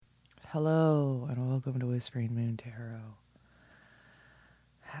Hello, and welcome to Whispering Moon Tarot.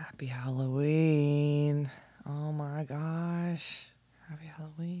 Happy Halloween. Oh my gosh. Happy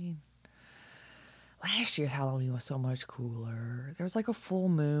Halloween. Last year's Halloween was so much cooler. There was like a full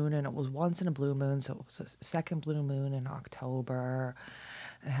moon, and it was once in a blue moon, so it was a second blue moon in October.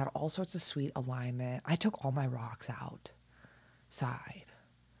 And it had all sorts of sweet alignment. I took all my rocks outside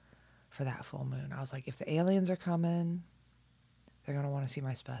for that full moon. I was like, if the aliens are coming, they're going to want to see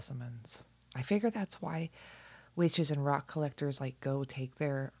my specimens. I figure that's why witches and rock collectors like go take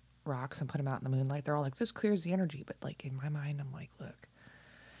their rocks and put them out in the moonlight. They're all like, this clears the energy. But like in my mind, I'm like, look,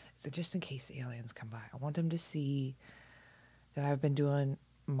 it's just in case the aliens come by. I want them to see that I've been doing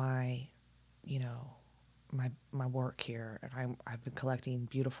my, you know, my work here, and I've been collecting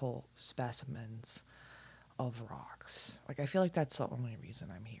beautiful specimens of rocks. Like I feel like that's the only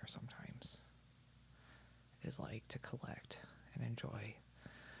reason I'm here sometimes, is like to collect and enjoy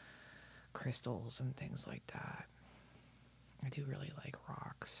crystals and things like that. I do really like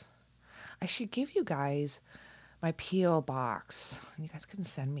rocks. I should give you guys my P.O. box. You guys can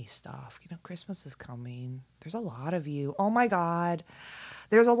send me stuff. You know, Christmas is coming. There's a lot of you. Oh my God.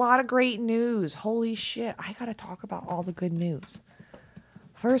 There's a lot of great news. Holy shit. I got to talk about all the good news.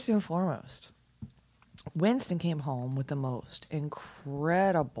 First and foremost, Winston came home with the most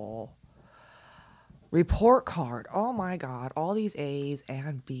incredible report card. Oh my God. All these A's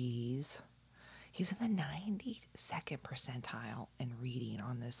and B's. He's in the 92nd percentile in reading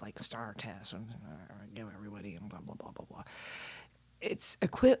on this like star test and give everybody and blah blah blah blah blah. It's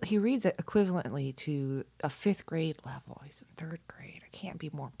he reads it equivalently to a 5th grade level. He's in 3rd grade. I can't be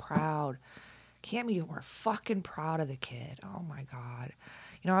more proud. Can't be more fucking proud of the kid. Oh my God.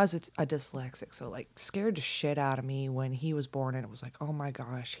 You know, I was a dyslexic, so like scared the shit out of me when he was born, and it was like, oh my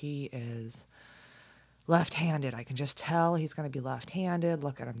gosh, he is left-handed. I can just tell he's going to be left-handed.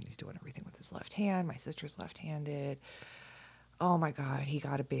 Look at him. He's doing everything with his left hand. My sister's left-handed. Oh my God, he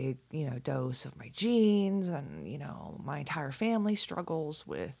got a big, dose of my genes, and, my entire family struggles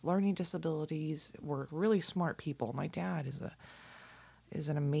with learning disabilities. We're really smart people. My dad is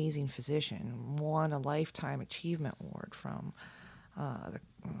an amazing physician, won a Lifetime Achievement Award from the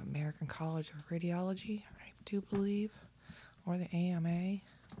American College of Radiology, I do believe, or the AMA.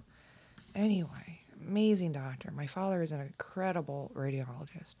 Anyway, amazing doctor. My father is an incredible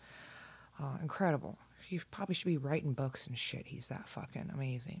radiologist. Incredible. He probably should be writing books and shit. He's that fucking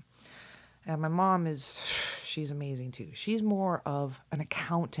amazing. And my mom she's amazing too. She's more of an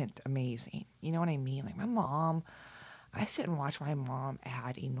accountant amazing. You know what I mean? Like my mom, I sit and watch my mom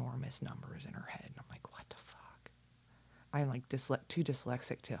add enormous numbers in her head. And I'm like, what the fuck? I'm like too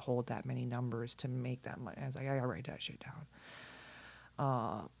dyslexic to hold that many numbers to make that much. I was like, I gotta write that shit down.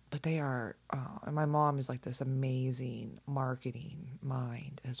 But they are, and my mom is like this amazing marketing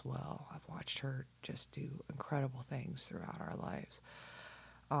mind as well. I've watched her just do incredible things throughout our lives.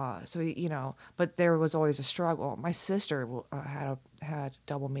 But there was always a struggle. My sister had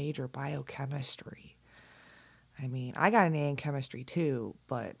double major biochemistry. I mean, I got an A in chemistry too,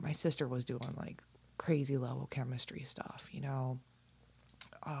 but my sister was doing like crazy level chemistry stuff,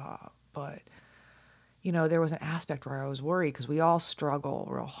 but there was an aspect where I was worried because we all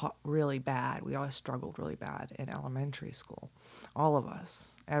struggle really bad. We all struggled really bad in elementary school. All of us.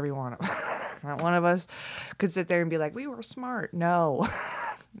 Every one of us. Not one of us could sit there and be like, we were smart. No.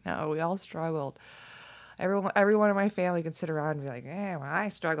 No, we all struggled. Everyone in my family could sit around and be like, well, I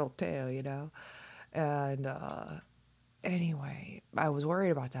struggled too, And anyway, I was worried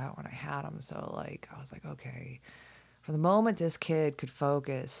about that when I had him. So, like, I was like, okay. For the moment this kid could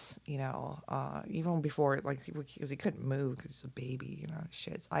focus, even before, like, because he couldn't move because he's a baby,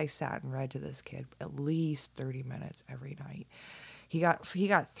 shit. I sat and read to this kid at least 30 minutes every night. He got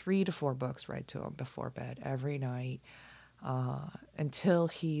 3 to 4 books read to him before bed every night until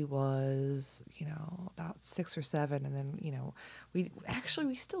he was, about 6 or 7. And then, we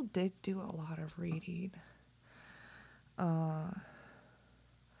still did do a lot of reading.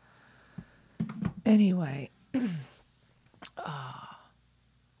 Anyway.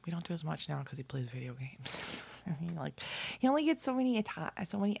 We don't do as much now because he plays video games. I mean, like, he only gets so many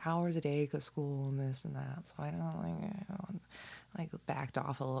hours a day because school and this and that. So I don't backed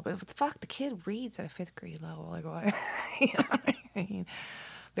off a little bit. But fuck, the kid reads at a 5th grade level. Like, what? You know what I mean?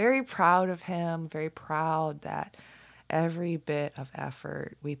 Very proud of him. Very proud that every bit of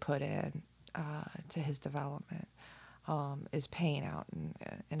effort we put in to his development is paying out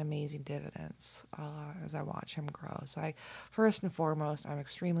in amazing dividends as I watch him grow. So first and foremost, I'm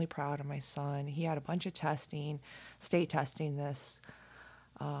extremely proud of my son. He had a bunch of testing, state testing this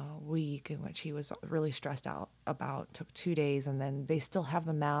week in which he was really stressed out about. Took 2 days, and then they still have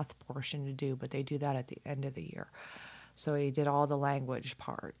the math portion to do, but they do that at the end of the year. So he did all the language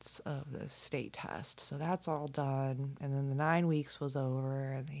parts of the state test. So that's all done. And then the 9 weeks was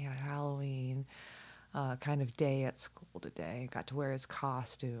over, and he had Halloween kind of day at school today. Got to wear his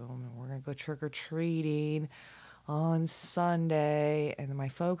costume, and we're going to go trick or treating on Sunday. And then my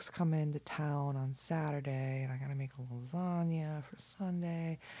folks come into town on Saturday, and I got to make a lasagna for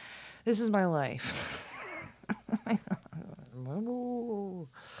Sunday. This is my life.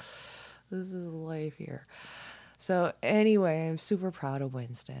 This is life here. So anyway, I'm super proud of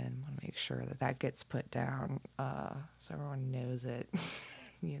Winston. I want to make sure that that gets put down so everyone knows it.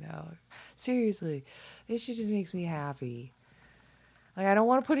 Seriously, this shit just makes me happy. Like, I don't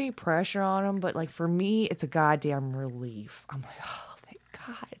want to put any pressure on him, but like for me, it's a goddamn relief. I'm like, oh, thank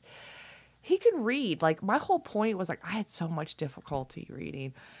God. He can read. Like, my whole point was like, I had so much difficulty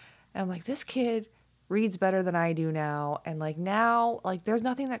reading. And I'm like, this kid reads better than I do now. And like now, like there's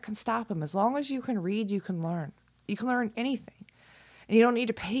nothing that can stop him. As long as you can read, you can learn. You can learn anything. And you don't need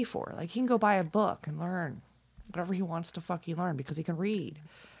to pay for it. Like, he can go buy a book and learn whatever he wants to fucking learn because he can read,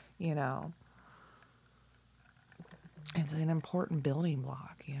 It's an important building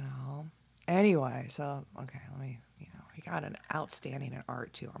block, Anyway, so, okay, he got an outstanding in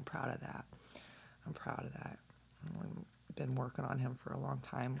art too. I'm proud of that. I've been working on him for a long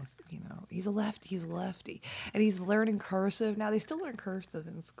time with, he's a lefty. And he's learning cursive. Now, they still learn cursive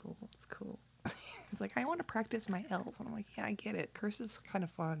in school. It's cool. He's like, I want to practice my L's. And I'm like, yeah, I get it. Cursive's kind of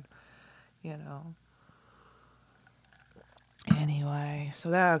fun, Anyway,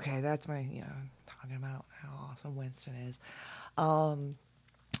 so that's my, talking about how awesome Winston is.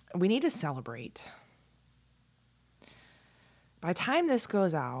 We need to celebrate. By the time this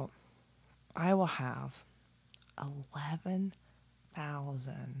goes out, I will have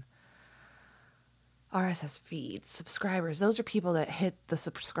 11,000 RSS feeds, subscribers. Those are people that hit the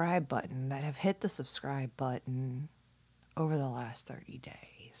subscribe button, that have hit the subscribe button over the last 30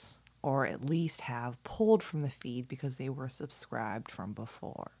 days, or at least have pulled from the feed because they were subscribed from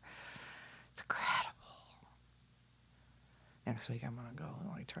before. It's incredible. Next week I'm gonna go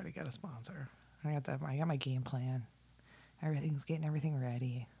and try to get a sponsor. I got my game plan. Getting everything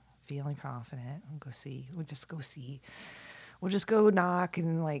ready. Feeling confident. We'll just go see. We'll just go knock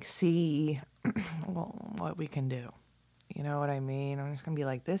and see what we can do. You know what I mean? I'm just gonna be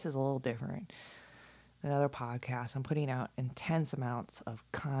like, this is a little different than other podcasts. I'm putting out intense amounts of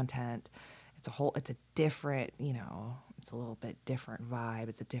content. It's a different, it's a little bit different vibe.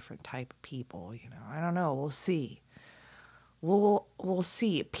 It's a different type of people, I don't know. We'll see. We'll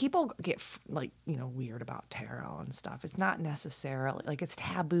see. People get weird about tarot and stuff. It's not necessarily it's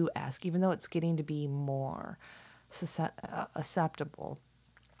taboo-esque, even though it's getting to be more acceptable.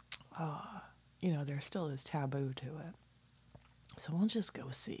 There still is taboo to it. So we'll just go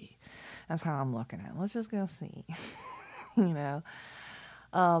see. That's how I'm looking at it. Let's just go see. But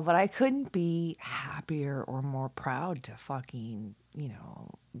I couldn't be happier or more proud to fucking,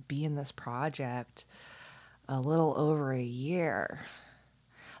 be in this project a little over a year.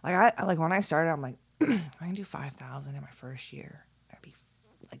 When I started, I'm like, I can do 5,000 in my first year.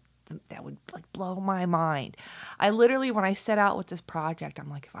 That would blow my mind. I literally, when I set out with this project, I'm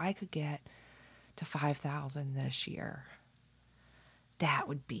like, if I could get to 5,000 this year, that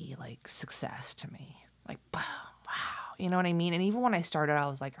would be success to me. Boom, wow. You know what I mean? And even when I started, I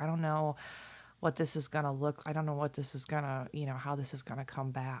was like, I don't know what this is going to look. I don't know what this is going to, how this is going to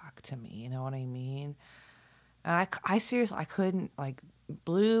come back to me. You know what I mean? And I seriously, I couldn't,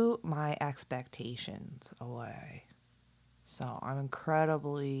 blew my expectations away. So I'm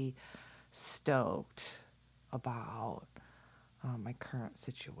incredibly stoked about my current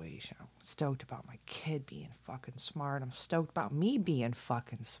situation. I'm stoked about my kid being fucking smart. I'm stoked about me being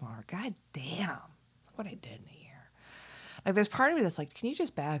fucking smart. God damn. Look what I did in a year. There's part of me that's like, can you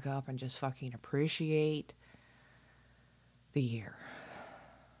just back up and just fucking appreciate the year?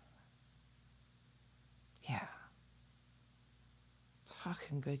 Yeah. It's a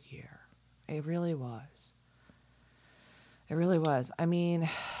fucking good year. It really was. It really was. I mean,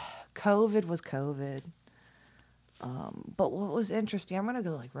 COVID was COVID. But what was interesting, I'm going to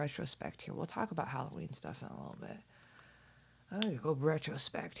go retrospect here. We'll talk about Halloween stuff in a little bit. I'm going to go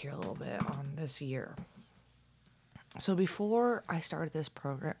retrospect here a little bit on this year. So before I started this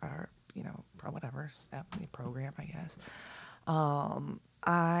program, or, program, I guess,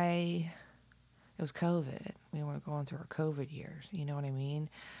 it was COVID. We were going through our COVID years. You know what I mean?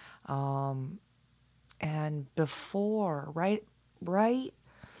 And before, right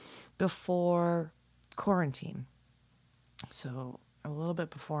before quarantine. So a little bit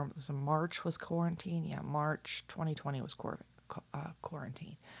before. So March was quarantine. Yeah, March 2020 was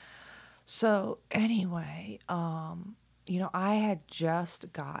quarantine. So anyway, I had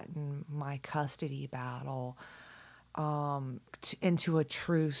just gotten my custody battle into a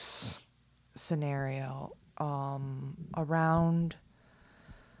truce scenario around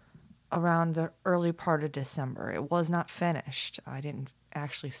the early part of December. It was not finished. I didn't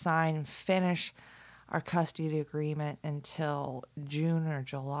actually sign and finish our custody agreement until June or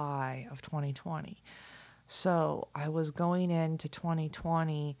July of 2020. So I was going into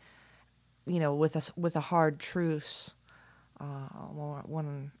 2020, with a hard truce,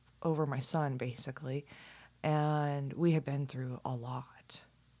 one over my son, basically, and we had been through a lot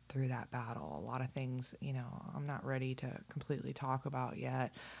through that battle. A lot of things, I'm not ready to completely talk about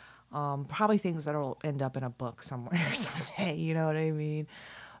yet. Probably things that'll end up in a book somewhere someday. You know what I mean?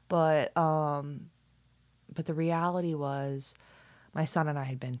 But the reality was, my son and I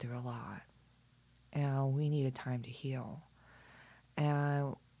had been through a lot, and we needed time to heal.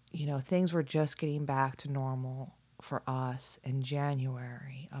 And things were just getting back to normal for us in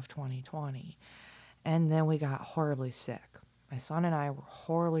January of 2020, and then we got horribly sick. My son and I were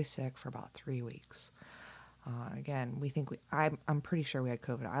horribly sick for about 3 weeks. Again, I'm pretty sure we had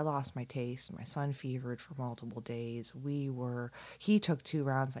COVID. I lost my taste. My son fevered for multiple days. He took 2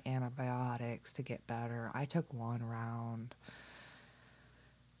 rounds of antibiotics to get better. I took 1 round.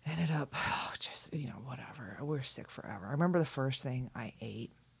 Ended up, just, whatever. We were sick forever. I remember the first thing I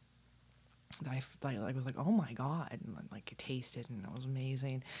ate that I was like, oh my God, and like it tasted and it was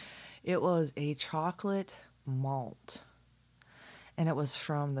amazing. It was a chocolate malt. And it was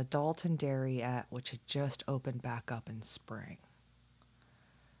from the Dalton Dairy which had just opened back up in spring.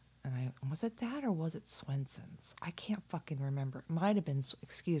 And was it that or was it Swenson's? I can't fucking remember. It might have been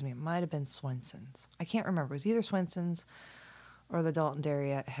Swenson's. I can't remember. It was either Swenson's or the Dalton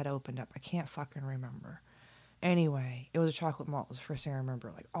Dairy had opened up. I can't fucking remember. Anyway, it was a chocolate malt. It was the first thing I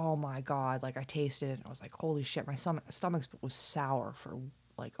remember. Like, oh my God. Like, I tasted it and I was like, holy shit. My stomach was sour for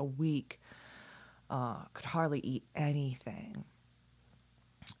like a week. Could hardly eat anything.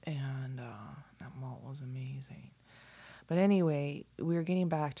 And that malt was amazing. But anyway, we were getting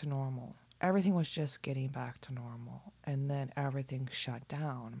back to normal. Everything was just getting back to normal. And then everything shut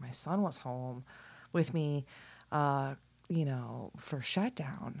down. My son was home with me, for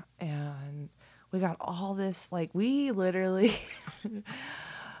shutdown. And we got all this, like, we literally,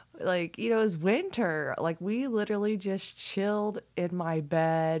 like, it was winter. Like, we literally just chilled in my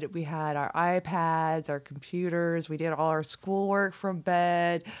bed. We had our iPads, our computers. We did all our schoolwork from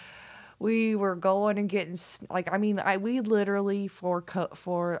bed. We were going and getting, we literally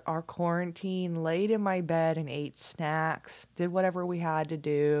for our quarantine laid in my bed and ate snacks, did whatever we had to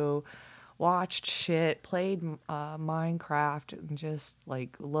do, watched shit, played Minecraft, and just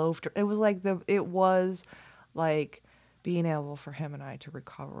like loafed. It was like being able for him and I to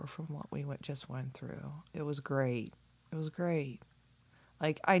recover from what we just went through. It was great. It was great.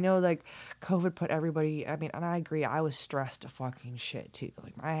 Like, I know, like, COVID put everybody, and I agree, I was stressed to fucking shit, too.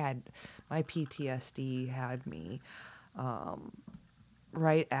 Like, my PTSD had me,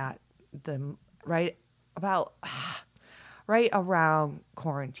 right at the, right about, right around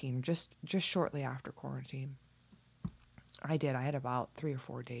quarantine, just shortly after quarantine. I had about 3 or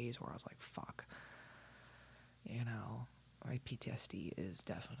 4 days where I was like, fuck, my PTSD is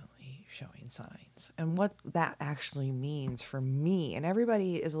definitely showing signs. And what that actually means for me, and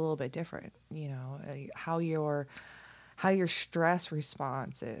everybody is a little bit different, how your stress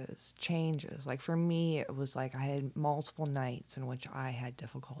response changes. Like, for me, it was like I had multiple nights in which I had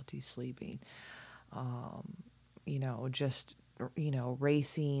difficulty sleeping. Just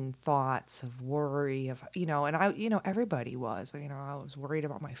racing thoughts of worry and everybody was, I was worried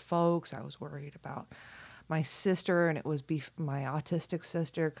about my folks. I was worried about my sister, and it was my autistic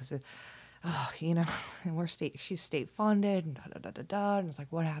sister, because and she's state funded, and and it's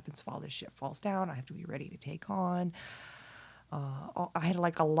like, what happens if all this shit falls down? I have to be ready to take on. I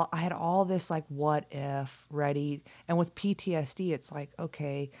had all this, like, what if ready, and with PTSD, it's like,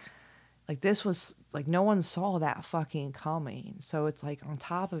 okay, like, this was like, no one saw that fucking coming. So it's like, on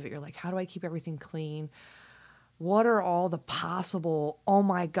top of it, you're like, how do I keep everything clean? What are all the possible, oh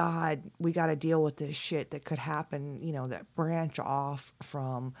my God, we got to deal with this shit that could happen, that branch off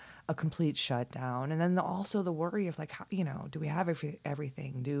from a complete shutdown? And then also the worry of, like, how, do we have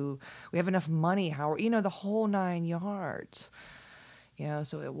everything? Do we have enough money? How, the whole 9 yards,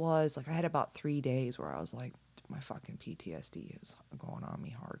 so it was like, I had about 3 days where I was like, my fucking PTSD is going on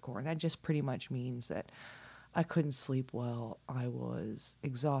me hardcore. And that just pretty much means that I couldn't sleep well. I was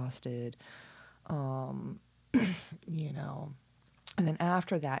exhausted. You know, And then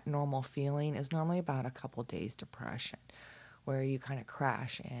after that, normal feeling is normally about a couple days depression, where you kind of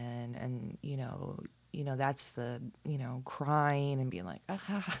crash in, and that's the crying and being like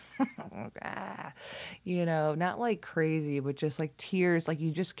ah, not like crazy, but just like tears, like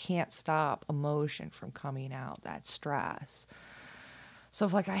you just can't stop emotion from coming out, that stress. So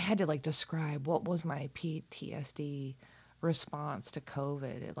if like I had to like describe what was my PTSD response to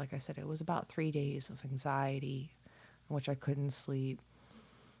COVID, like I said, it was about 3 days of anxiety in which I couldn't sleep,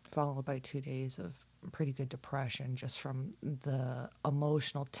 followed by 2 days of pretty good depression just from the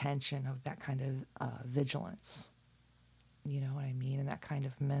emotional tension of that kind of vigilance. You know what I mean? And that kind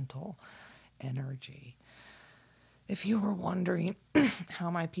of mental energy. If you were wondering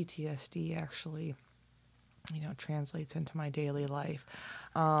how my PTSD actually, translates into my daily life,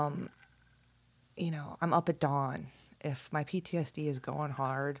 I'm up at dawn. If my PTSD is going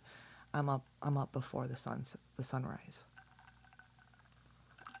hard, I'm up before the sunrise.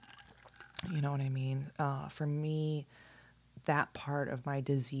 You know what I mean? For me, that part of my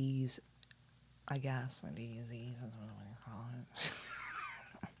disease, I guess, my disease is what I call it.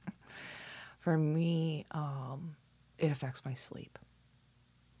 For me, it affects my sleep.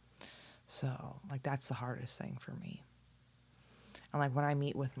 So, like, that's the hardest thing for me. And like when I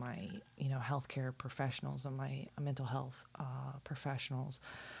meet with my, healthcare professionals and my mental health professionals,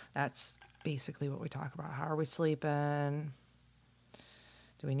 that's basically what we talk about. How are we sleeping?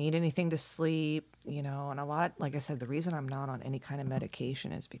 Do we need anything to sleep? And a lot, like I said, the reason I'm not on any kind of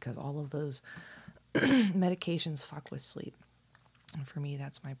medication is because all of those medications fuck with sleep. And for me,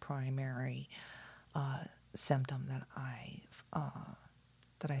 that's my primary symptom that I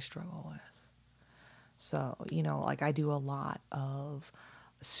struggle with. So, like I do a lot of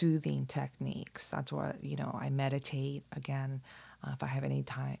soothing techniques. That's what, I meditate. Again, if I have any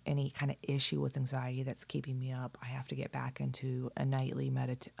kind of issue with anxiety that's keeping me up, I have to get back into a nightly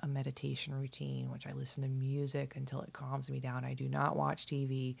meditation routine, which I listen to music until it calms me down. I do not watch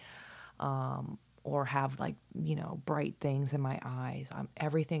TV or have bright things in my eyes.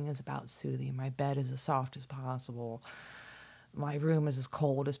 Everything is about soothing. My bed is as soft as possible. My room is as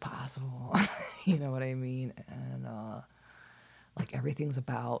cold as possible. You know what I mean? And like everything's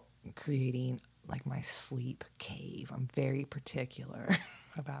about creating like my sleep cave. I'm very particular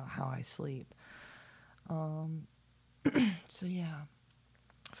about how I sleep. So yeah,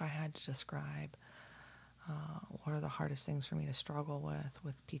 if I had to describe what are the hardest things for me to struggle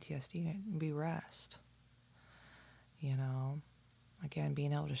with PTSD, it'd be rest. Again,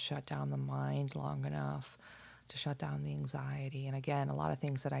 being able to shut down the mind long enough to shut down the anxiety. And again, a lot of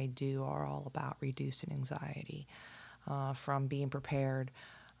things that I do are all about reducing anxiety, from being prepared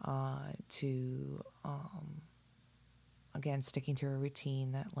to, again, sticking to a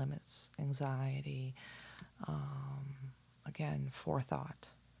routine that limits anxiety. Again, forethought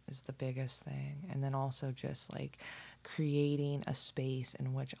is the biggest thing. And then also just like creating a space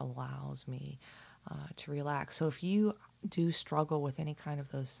in which allows me to relax. So if you do struggle with any kind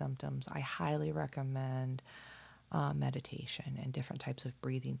of those symptoms, I highly recommend meditation and different types of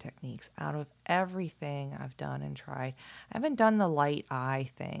breathing techniques. Out of everything I've done and tried, I haven't done the light eye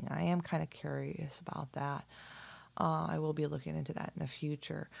thing. I am kind of curious about that. I will be looking into that in the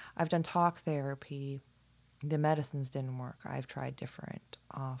future. I've done talk therapy. The medicines didn't work. I've tried different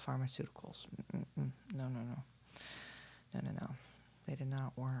pharmaceuticals. No, no, no. No, no, no. They did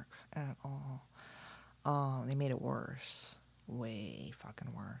not work at all. They made it worse. Way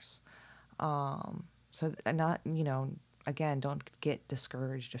fucking worse. So not, again, don't get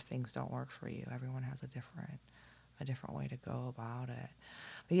discouraged if things don't work for you. Everyone has a different way to go about it.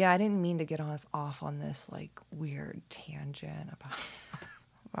 But yeah, I didn't mean to get off on this like weird tangent about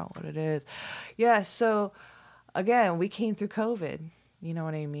about what it is. Yeah, so again, we came through COVID, you know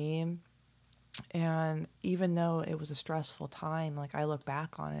what I mean? And even though it was a stressful time, like I look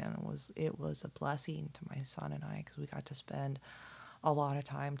back on it and it was a blessing to my son and I, because we got to spend a lot of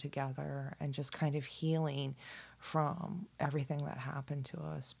time together and just kind of healing from everything that happened to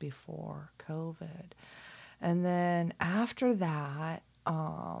us before COVID. And then after that,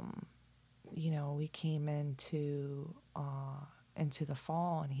 we came into the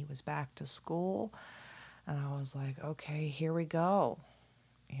fall and he was back to school. And I was like, okay, here we go.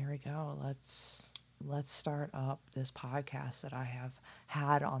 Here we go. Let's start up this podcast that I have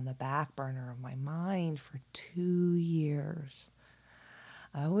had on the back burner of my mind for 2 years.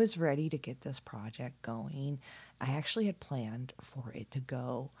 I was ready to get this project going. I actually had planned for it to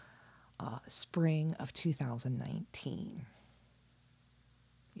go spring of 2019.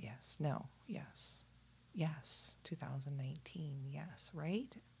 Yes, no, yes, yes, 2019, yes,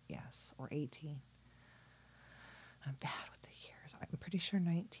 right? Yes, or 18. I'm bad with the years. years. I'm pretty sure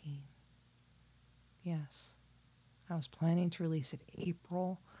 19. Yes. I was planning to release it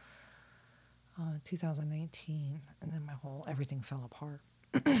April 2019, and then everything fell apart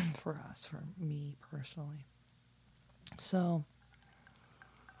for me personally. So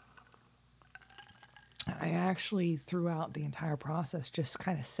I actually, throughout the entire process, just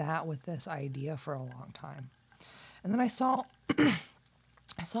kind of sat with this idea for a long time. And then I saw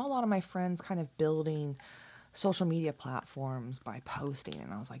a lot of my friends kind of building social media platforms by posting,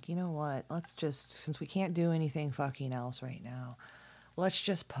 and I was like, you know what? Since we can't do anything fucking else right now, let's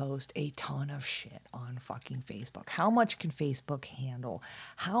just post a ton of shit on fucking Facebook. How much can Facebook handle?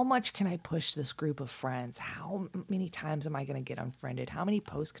 How much can I push this group of friends? How many times am I going to get unfriended? How many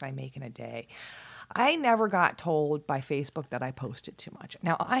posts can I make in a day? I never got told by Facebook that I posted too much.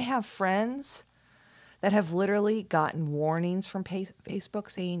 Now, I have friends that have literally gotten warnings from Facebook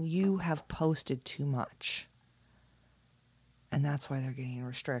saying you have posted too much. And that's why they're getting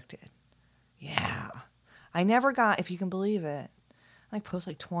restricted. Yeah. I never got, if you can believe it, I post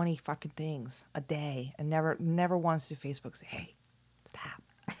like 20 fucking things a day, and never once did Facebook say, hey, stop.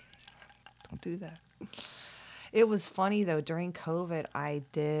 Don't do that. It was funny though, during COVID, I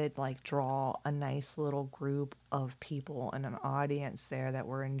did like draw a nice little group of people and an audience there that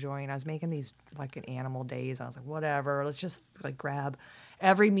were enjoying. I was making these fucking animal days. I was like, whatever, let's just like grab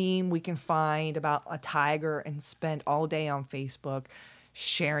every meme we can find about a tiger and spend all day on Facebook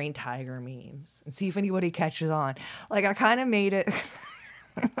sharing tiger memes and see if anybody catches on. Like, I kind of made it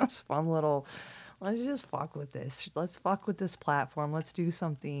this fun little, let's just fuck with this. Let's fuck with this platform. Let's do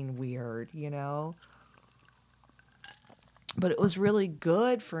something weird, you know? But it was really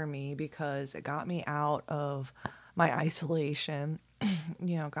good for me because it got me out of my isolation,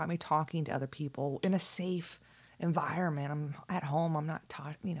 you know, got me talking to other people in a safe environment. I'm at home. I'm not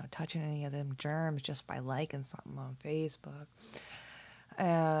touching any of them germs just by liking something on Facebook.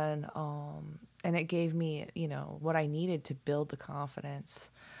 And it gave me, you know, what I needed to build the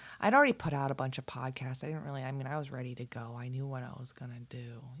confidence. I'd already put out a bunch of podcasts. I was ready to go. I knew what I was going to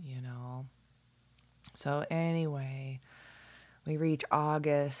do, you know. So anyway, we reach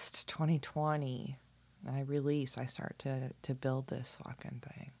August 2020. I start to build this fucking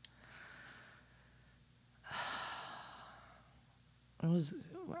thing. It was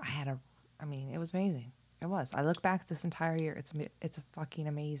amazing. It was. I look back this entire year. It's a fucking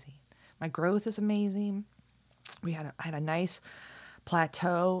amazing. My growth is amazing. I had a nice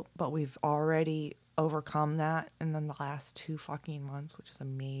plateau, but we've already overcome that in the last 2 fucking months, which is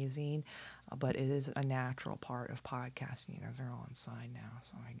amazing. But it is a natural part of podcasting. You guys are all inside now,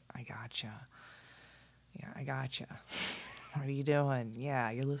 so I gotcha. Yeah, I gotcha. What are you doing?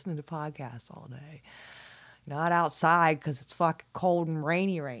 Yeah, you're listening to podcasts all day. Not outside because it's fucking cold and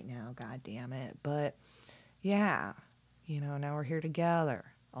rainy right now, god damn it. But yeah, you know, now we're here together.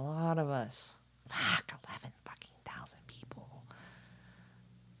 A lot of us. Fuck, 11 fucking thousand people.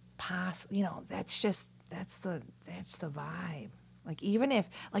 You know, that's the vibe. Like, even if,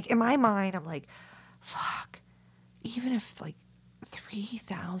 like, in my mind, I'm like, fuck, even if like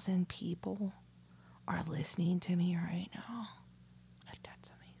 3,000 people are listening to me right now, like, that's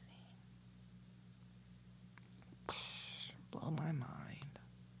amazing. Blow my mind.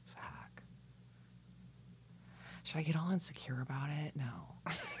 Fuck. Should I get all insecure about it? No.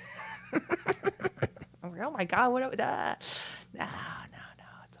 I was like, oh my God, what? No,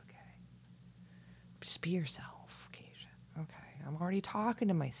 it's okay. Just be yourself, Keisha. Okay, I'm already talking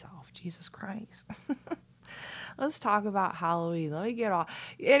to myself. Jesus Christ. Let's talk about Halloween. Let me get off.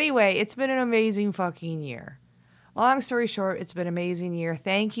 Anyway, it's been an amazing fucking year. Long story short, it's been an amazing year.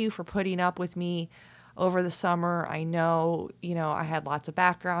 Thank you for putting up with me over the summer. I know, you know, I had lots of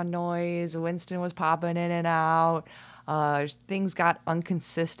background noise. Winston was popping in and out. Things got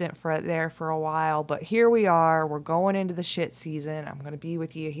inconsistent for a while, but here we are. We're going into the shit season. I'm going to be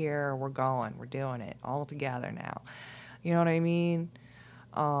with you here. We're doing it all together now. You know what I mean?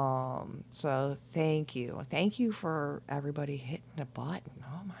 So thank you. Thank you for everybody hitting a button.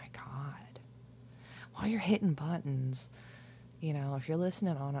 Oh my God. While you're hitting buttons, you know, if you're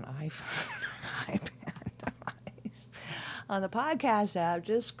listening on an iPhone or iPad device, on the podcast app,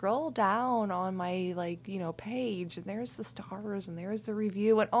 just scroll down on my, like, you know, page, and there's the stars and there's the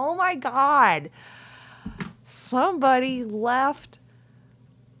review. And oh my God, somebody left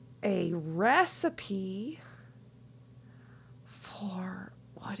a recipe for,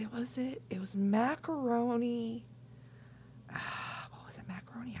 what was it? It was macaroni. What was it?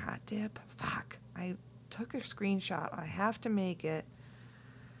 Macaroni hot dip? Fuck. I took a screenshot. I have to make it.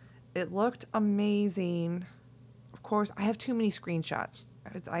 It looked amazing. Of course, I have too many screenshots.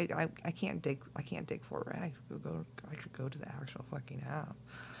 I can't dig for it. I could go to the actual fucking app.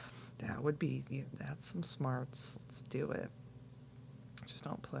 That would be, that's some smarts. Let's do it. Just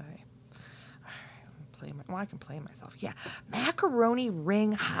don't play. All right, I can play myself. Yeah, macaroni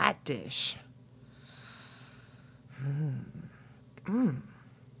ring hot dish. I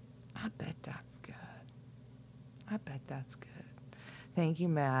bet that's good. I bet that's good. Thank you,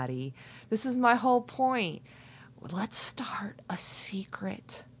 Maddie. This is my whole point. Let's start a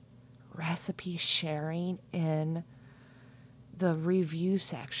secret recipe sharing in the review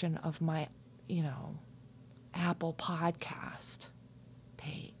section of my, Apple Podcast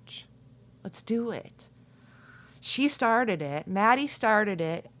page. Let's do it. She started it. Maddie started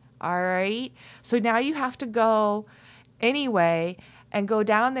it. All right. So now you have to go anyway and go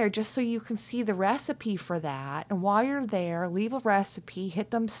down there just so you can see the recipe for that. And while you're there, leave a recipe,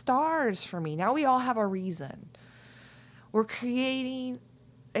 hit them stars for me. Now we all have a reason. We're creating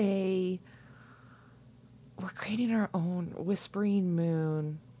our own Whispering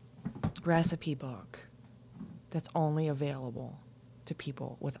Moon recipe book that's only available to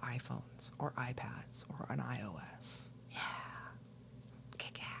people with iPhones or iPads or an iOS. Yeah.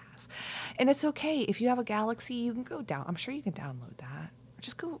 Kick ass. And it's okay. If you have a Galaxy, you can go down. I'm sure you can download that. Or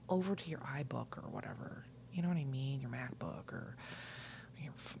just go over to your iBook or whatever. You know what I mean? Your MacBook or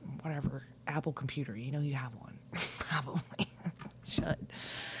your whatever Apple computer. You know you have one. Probably. Should.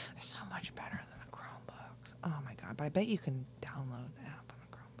 They're so much better than the Chromebooks. Oh my God. But I bet you can download the app on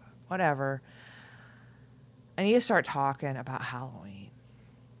the Chromebook. Whatever. I need to start talking about Halloween.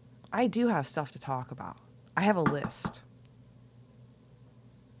 I do have stuff to talk about. I have a list.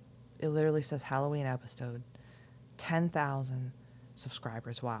 It literally says Halloween episode, 10,000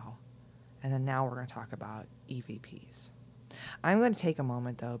 subscribers. Wow. And then now we're going to talk about EVPs. I'm going to take a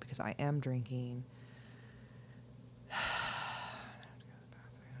moment, though, because I am drinking.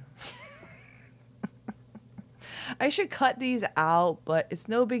 I should cut these out, but it's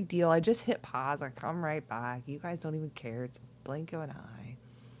no big deal. I just hit pause and come right back. You guys don't even care. It's a blink of an eye.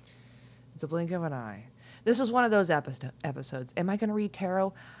 It's a blink of an eye. This is one of those episodes. Am I going to read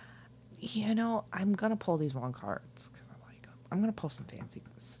tarot? I'm going to pull these one cards because I like them. I'm going to pull some fancy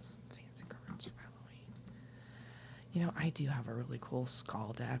cards for Halloween. I do have a really cool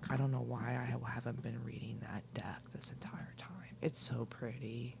skull deck. I don't know why I haven't been reading that deck this entire time. It's so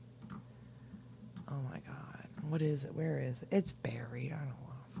pretty. Oh my God. What is it? Where is it? It's buried. I don't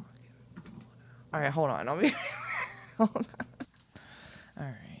want to fucking pull it out. All right, hold on. Hold on. All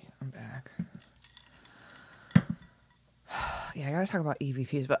right, I'm back. Yeah, I gotta talk about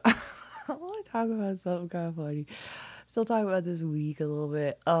EVPs, but I want to talk about something kind of funny. Still talk about this week a little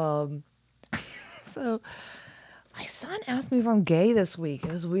bit. So my son asked me if I'm gay this week.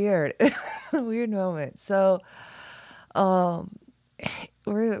 It was weird. It was a weird moment. So,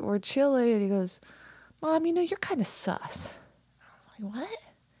 we're chilling, and he goes, "Mom, you're kind of sus." I was like, "What?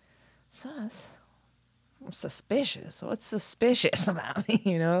 Sus? I'm suspicious. What's suspicious about me,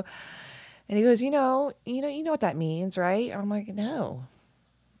 And he goes, you know what that means, right? And I'm like, no,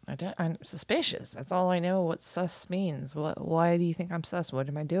 I don't. I'm suspicious. That's all I know what sus means. Why do you think I'm sus? What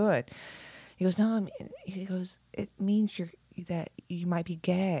am I doing? He goes, no, he goes, it means that you might be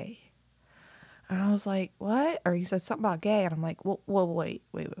gay. And I was like, what? Or he said something about gay. And I'm like, well, wait.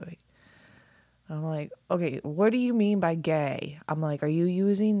 I'm like, okay, what do you mean by gay? I'm like, are you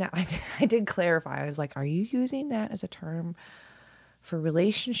using that? I did clarify. I was like, are you using that as a term for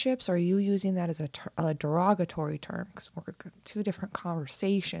relationships? Or are you using that as a derogatory term? Because two different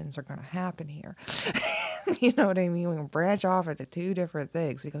conversations are going to happen here. You know what I mean? We can branch off into two different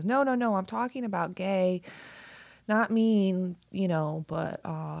things. He goes, no, I'm talking about gay, not mean, but,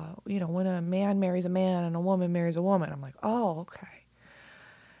 when a man marries a man and a woman marries a woman. I'm like, oh, okay.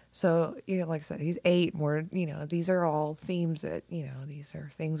 So, like I said, he's 8, and we're, these are all themes that, these are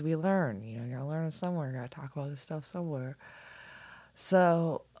things we learn. You gotta learn them somewhere. You gotta talk about this stuff somewhere.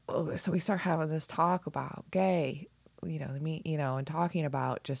 So we start having this talk about gay, and talking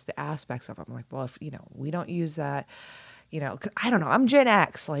about just the aspects of it. I'm like, well, if, we don't use that, 'cause I don't know. I'm Gen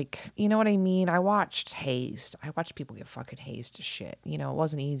X. Like, you know what I mean? I watched Hazed. I watched people get fucking hazed to shit. It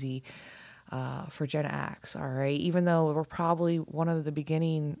wasn't easy. For Gen X, all right, even though we're probably one of the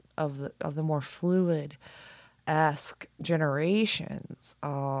beginning of the more fluid-esque generations,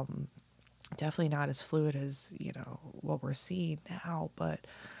 definitely not as fluid as what we're seeing now. But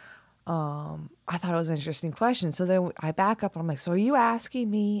I thought it was an interesting question. So then I back up. And I'm like, so are you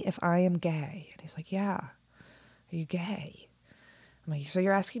asking me if I am gay? And he's like, yeah. Are you gay? I'm like, so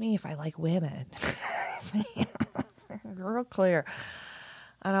you're asking me if I like women? Real clear.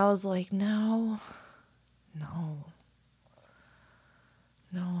 And I was like, no.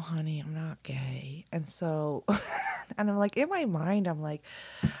 no, honey, I'm not gay. And so, and I'm like, in my mind, I'm like,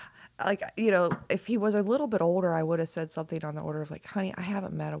 if he was a little bit older, I would have said something on the order of like, honey, I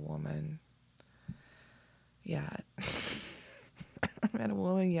haven't met a woman yet. I haven't met a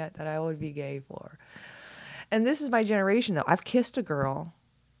woman yet that I would be gay for. And this is my generation, though. I've kissed a girl.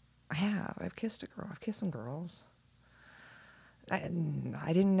 I have. I've kissed a girl. I've kissed some girls. I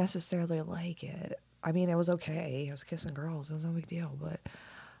didn't necessarily like it. I mean, it was okay. I was kissing girls. It was no big deal. But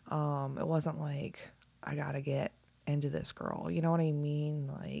it wasn't like I got to get into this girl. You know what I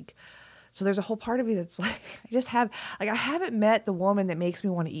mean? Like, so there's a whole part of me that's like, I haven't met the woman that makes me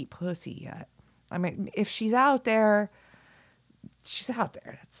want to eat pussy yet. I mean, if she's out there, she's out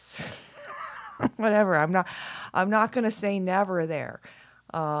there. It's whatever. I'm not going to say never there.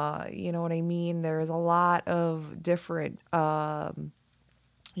 You know what I mean? There's a lot of different,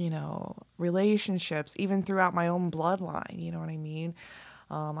 relationships, even throughout my own bloodline. You know what I mean?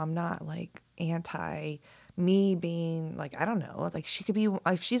 I'm not like anti me being like, I don't know, like she could be,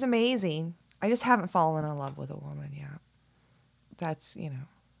 like, she's amazing. I just haven't fallen in love with a woman yet. That's,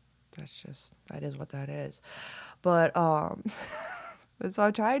 that is what that is. But, but so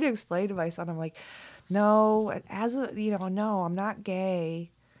I'm trying to explain to my son, I'm like, no, no, I'm not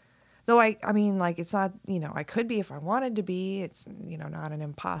gay. Though I mean, like, it's not, I could be if I wanted to be. It's, not an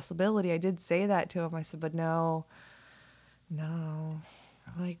impossibility. I did say that to him. I said, but no, I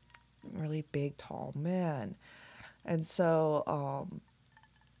like really big, tall men. And so,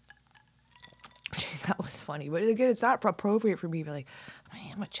 that was funny. But again, it's not appropriate for me to be like, I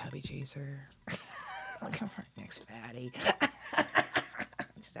am a chubby chaser. Looking for the next fatty.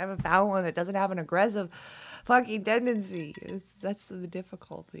 Just haven't found one that doesn't have an aggressive fucking tendency. That's the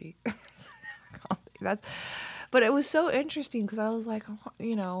difficulty. But it was so interesting because I was like,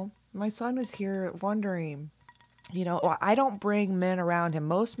 my son was here wondering, I don't bring men around him.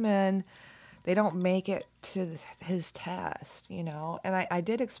 Most men, they don't make it to his test, And I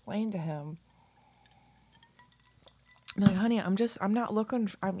did explain to him, I'm like, honey, mommy's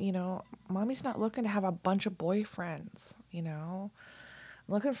not looking to have a bunch of boyfriends, I'm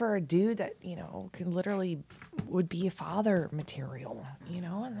looking for a dude that, can literally would be a father material,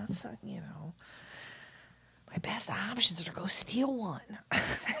 and that's, my best options are to go steal one.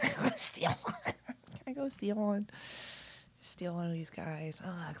 Can I go steal one? Steal one of these guys.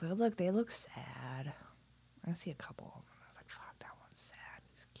 Oh, look, they look sad. I see a couple of them. I was like, fuck, that one's sad.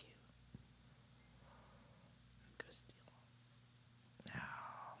 He's cute. Go steal him. No,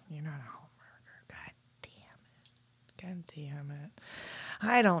 you're not a homewrecker. God damn it.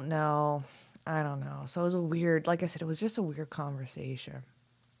 I don't know. So it was like I said, it was just a weird conversation.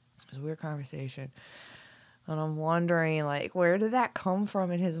 And I'm wondering, like, where did that come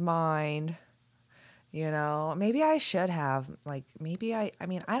from in his mind? Maybe I should have, like, I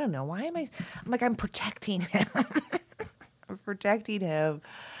mean, I don't know. Why am I'm protecting him. I'm protecting him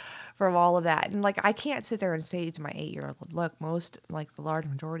from all of that. And, like, I can't sit there and say to my 8-year-old, look, the large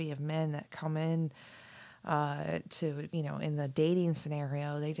majority of men that come in to, in the dating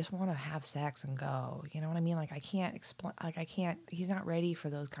scenario, they just want to have sex and go. You know what I mean? Like, I can't explain, he's not ready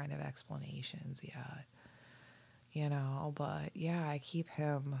for those kind of explanations yet. But yeah, I keep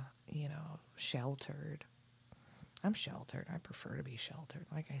him, sheltered. I'm sheltered. I prefer to be sheltered.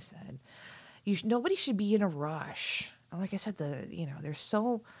 Like I said, nobody should be in a rush. Like I said, there's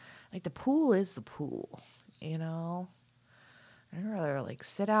so, like, the pool is the pool, I'd rather, like,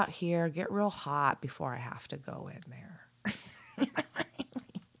 sit out here, get real hot before I have to go in there.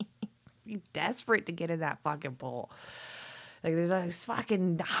 Be desperate to get in that fucking pool. Like, there's like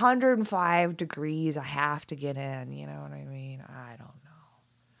fucking 105 degrees I have to get in. You know what I mean? I don't know.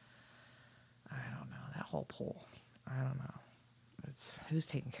 That whole pool. I don't know. It's who's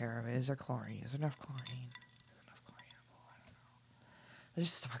taking care of it? Is there chlorine? Is there enough chlorine? In the pool? I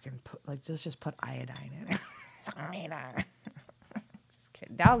don't know. Let's just put iodine in it. Just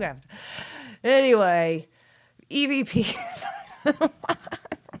kidding. Now I'm gonna have to. Anyway, EVP.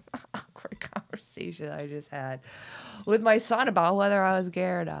 Awkward conversation I just had with my son about whether I was gay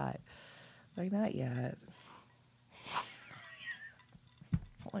or not. Like, not yet.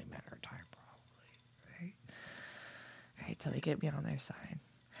 It's only a matter of time, probably. Right? Till they get me on their side.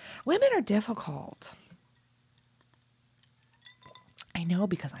 Women are difficult. I know,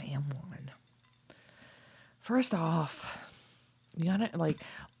 because I am one. First off, you gotta, like,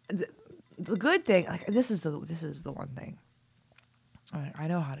 the good thing, like, this is the one thing. I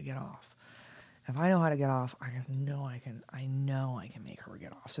know how to get off. If I know how to get off, I know I can make her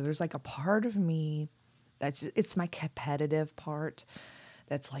get off. So there's, like, a part of me it's my competitive part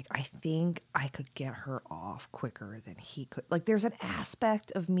that's like, I think I could get her off quicker than he could. Like, there's an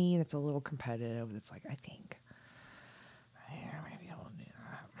aspect of me that's a little competitive that's like, I think, yeah, maybe I'll do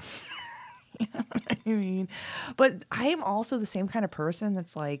that. You know what I mean? But I am also the same kind of person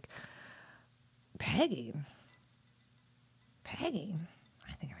that's like, pegging. I think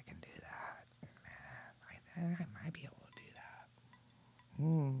I can do that. I might be able to do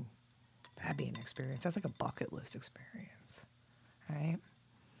that. That'd be an experience. That's like a bucket list experience, right?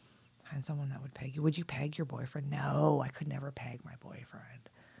 Find someone that would peg you. Would you peg your boyfriend? No, I could never peg my boyfriend.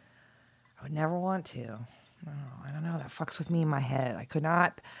 I would never want to. No, I don't know. That fucks with me in my head. I could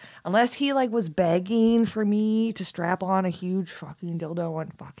not, unless he like was begging for me to strap on a huge fucking dildo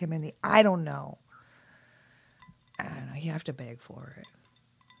and fuck him in the. I don't know. I don't know. You have to beg for it.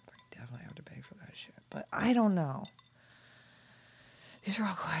 You definitely have to beg for that shit. But I don't know. These are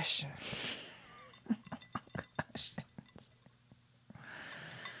all questions.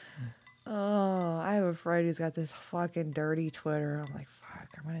 Oh, I have a friend who's got this fucking dirty Twitter. I'm like, fuck,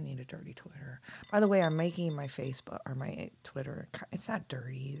 I'm gonna need a dirty Twitter. By the way, I'm making my Facebook or my Twitter. It's not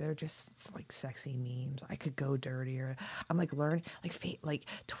dirty. They're just like sexy memes. I could go dirtier. I'm like learning, like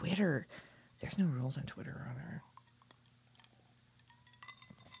Twitter. There's no rules on Twitter, are there?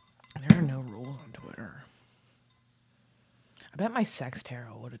 There are no rules on Twitter. I bet my sex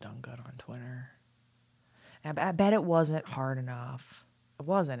tarot would have done good on Twitter. I bet it wasn't hard enough. It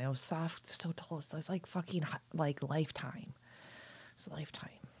wasn't. It was soft. Still close. It was like fucking like Lifetime. It's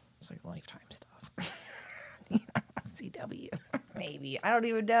Lifetime. It's like Lifetime stuff. CW. Maybe. I don't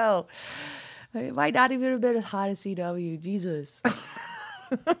even know. It might not even have been as hot as CW. Jesus.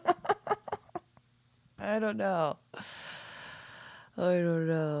 I don't know.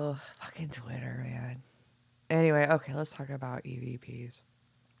 Fucking Twitter, man. Anyway, okay, let's talk about EVPs.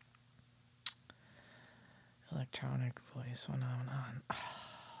 Electronic voice phenomenon.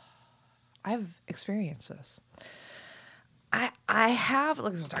 I've experienced this. I have.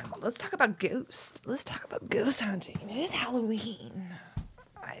 Let's talk about ghosts. Let's talk about ghost hunting. It is Halloween.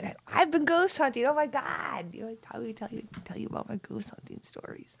 I've been ghost hunting. Oh my god! Tell you about my ghost hunting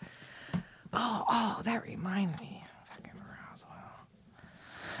stories. Oh, that reminds me. Fucking Roswell.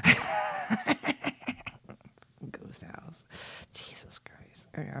 Ghost house. Jesus Christ.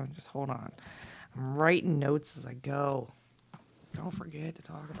 Okay, just hold on. I'm writing notes as I go. Don't forget to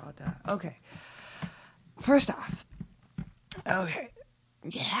talk about that. Okay. First off. Okay.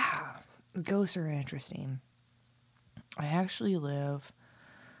 Yeah. Ghosts are interesting. I actually live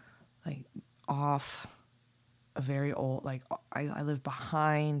like off a very old, like I live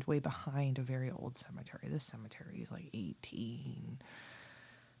way behind a very old cemetery. This cemetery is like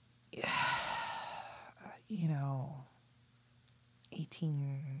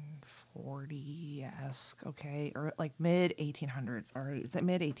 1840-esque, okay? Or like mid 1800s, or it's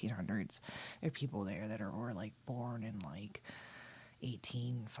mid 1800s. There are people there that were like born in like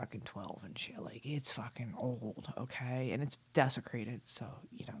 1812 and shit. Like, it's fucking old, okay? And it's desecrated, so,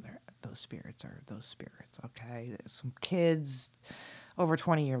 those spirits, okay? Some kids over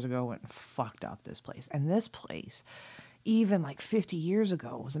 20 years ago went and fucked up this place. And this place, even like 50 years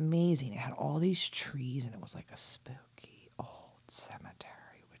ago, was amazing. It had all these trees, and it was like a spooky old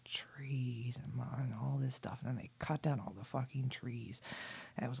cemetery with trees and all this stuff. And then they cut down all the fucking trees.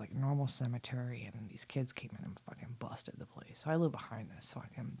 And it was like a normal cemetery, and these kids came in and fucking busted the place. So I live behind this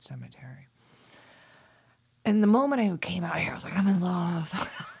fucking cemetery. And the moment I came out here, I was like, I'm in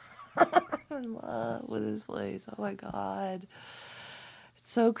love. I'm in love with this place. Oh my God.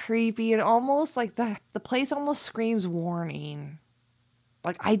 It's so creepy. And almost like the place almost screams warning.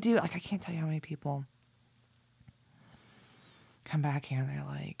 Like I can't tell you how many people come back here and they're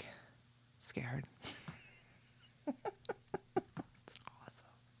like scared. It's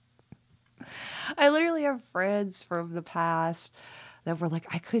awesome. I literally have friends from the past that were like,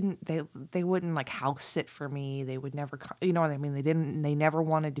 they wouldn't like house sit for me. They would never, you know what I mean? They never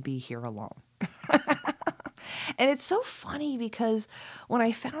wanted to be here alone. And it's so funny because when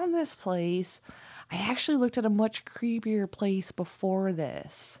I found this place, I actually looked at a much creepier place before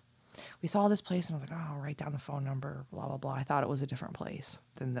this. We saw this place and I was like, oh, I'll write down the phone number, blah, blah, blah. I thought it was a different place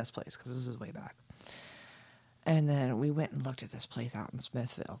than this place because this is way back. And then we went and looked at this place out in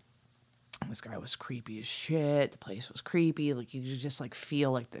Smithville. This guy was creepy as shit. The place was creepy. Like, you could just like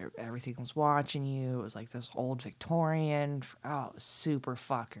feel like everything was watching you. It was like this old Victorian. Oh, it was super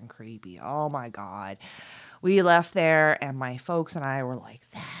fucking creepy. Oh my God. We left there and my folks and I were like,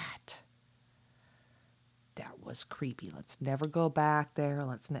 that was creepy. Let's never go back there.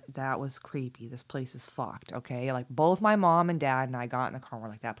 That was creepy. This place is fucked. Okay. Like, both my mom and dad and I got in the car and we're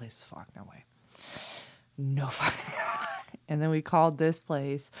like, that place is fucked. No way. No fucking. And then we called this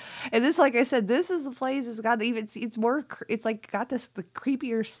place. And this, like I said, this is the place. It's got even, it's more, it's like got this, the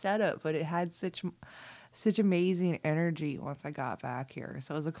creepier setup, but it had such amazing energy once I got back here.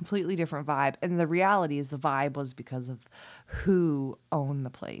 So it was a completely different vibe. And the reality is the vibe was because of who owned the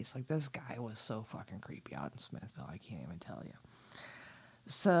place. Like this guy was so fucking creepy out in Smithville. I can't even tell you.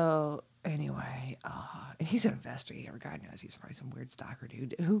 So anyway, and he's an investigator. God knows he's probably some weird stalker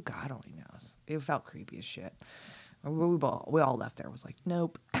dude. Who God only knows. It felt creepy as shit. We all left there. Was like,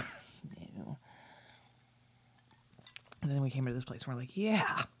 nope. No. And then we came to this place and we're like,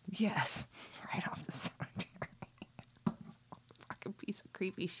 yeah, yes, right off the cemetery. What fucking piece of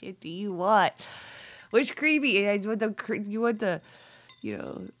creepy shit do you want? Which creepy? You want the,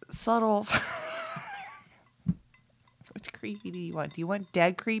 subtle. Which creepy do you want? Do you want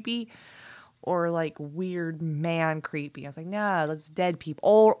dead creepy or like weird man creepy? I was like, nah, let's dead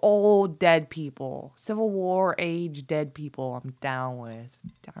people. Old dead people. Civil War age dead people. I'm down with.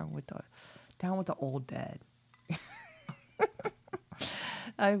 Down with the old dead.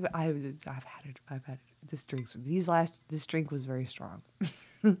 I've had it. This drink was very strong.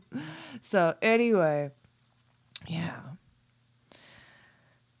 So anyway, yeah.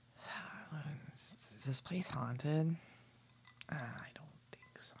 So, is this place haunted? I don't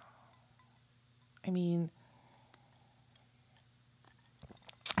think so. I mean,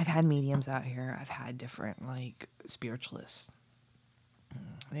 I've had mediums out here. I've had different like spiritualists.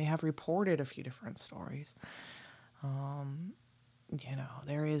 They have reported a few different stories.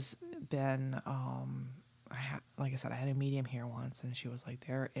 There has been, like I said, I had a medium here once, and she was like,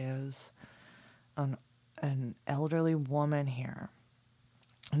 there is an elderly woman here.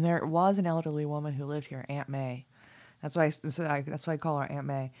 And there was an elderly woman who lived here, Aunt May. That's why I call her Aunt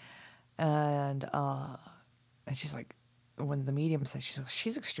May. And she's like, when the medium says,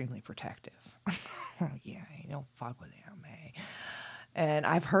 she's extremely protective. Yeah, you don't fuck with Aunt May. And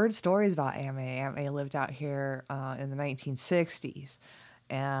I've heard stories about Aunt May. Aunt May lived out here in the 1960s.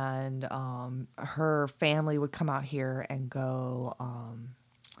 And her family would come out here and go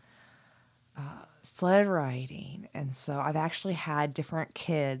sled riding. And so I've actually had different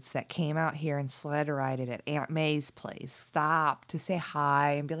kids that came out here and sled rided at Aunt May's place, stop to say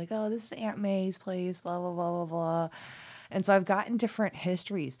hi and be like, oh, this is Aunt May's place, blah, blah, blah, blah, blah. And so I've gotten different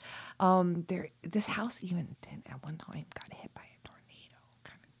histories. This house even at one time got hit by a tornado,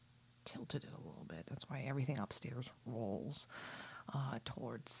 kind of tilted it a little bit. That's why everything upstairs rolls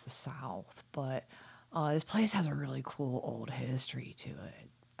towards the south. But this place has a really cool old history to it.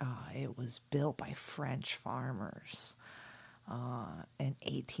 It was built by French farmers in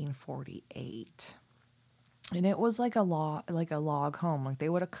 1848. And it was like a log home. Like they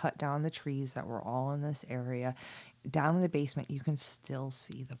would have cut down the trees that were all in this area. Down in the basement, you can still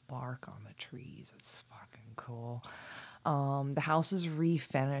see the bark on the trees. It's fucking cool. The house was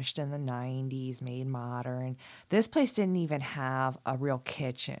refinished in the 90s, made modern. This place didn't even have a real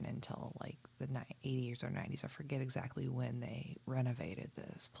kitchen until like the 80s or 90s. I forget exactly when they renovated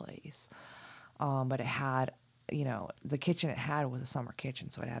this place. But it had, the kitchen it had was a summer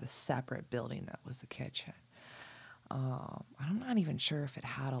kitchen, so it had a separate building that was the kitchen. I'm not even sure if it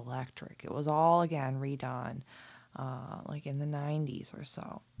had electric. It was all, again, redone, like in the 90s or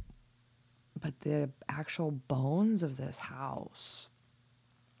so. But the actual bones of this house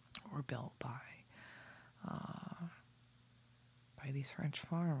were built by these French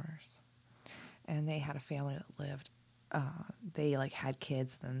farmers. And they had a family that lived, they like had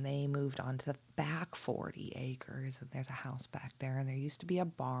kids, then they moved on to the back 40 acres, and there's a house back there, and there used to be a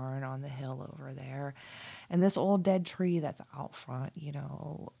barn on the hill over there. And this old dead tree that's out front,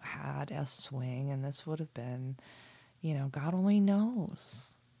 had a swing, and this would have been, God only knows.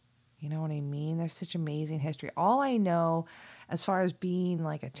 You know what I mean? There's such amazing history. All I know as far as being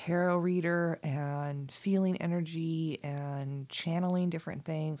like a tarot reader and feeling energy and channeling different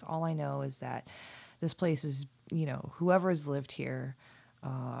things, all I know is that this place is, whoever has lived here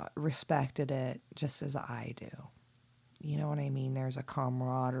respected it just as I do. You know what I mean? There's a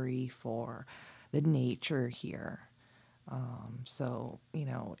camaraderie for the nature here. So,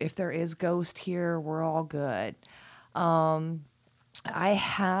 if there is ghost here, we're all good.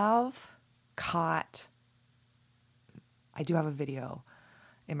 I do have a video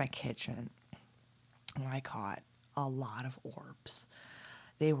in my kitchen where I caught a lot of orbs.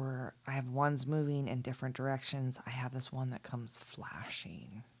 I have ones moving in different directions. I have this one that comes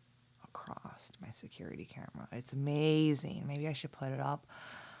flashing across my security camera. It's amazing. Maybe I should put it up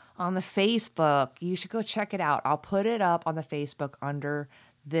on the Facebook. You should go check it out. I'll put it up on the Facebook under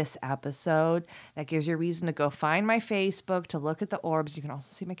this episode. That gives you a reason to go find my Facebook to look at the orbs. You can also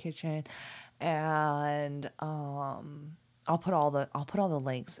see my kitchen. And I'll put all the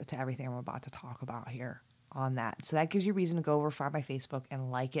links to everything I'm about to talk about here on that. So that gives you a reason to go over, find my Facebook,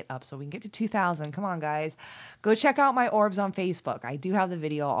 and like it up so we can get to 2,000. Come on, guys. Go check out my orbs on Facebook. I do have the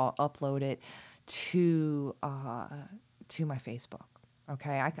video. I'll upload it to my Facebook.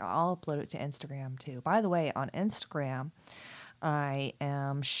 Okay, I'll upload it to Instagram too. By the way, on Instagram, I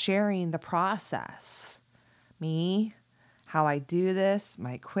am sharing the process. Me, how I do this,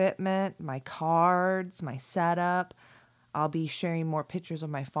 my equipment, my cards, my setup. I'll be sharing more pictures of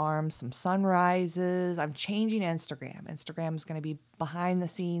my farm, some sunrises. I'm changing Instagram. Instagram is going to be behind the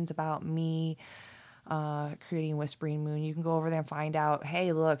scenes about me creating Whispering Moon. You can go over there and find out,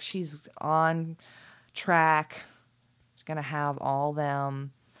 hey, look, she's on track. She's going to have all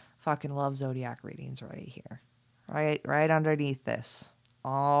them fucking love zodiac readings right here. Right underneath this.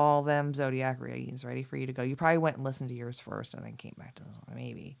 All them zodiac readings ready for you to go. You probably went and listened to yours first and then came back to this one.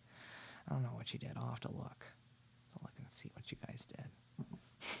 Maybe. I don't know what you did. I'll have to look. I'll look and see what you guys did.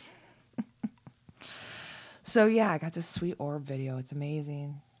 So yeah, I got this sweet orb video. It's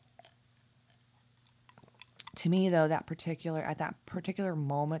amazing. To me though, at that particular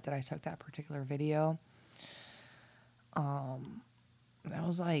moment that I took that particular video, that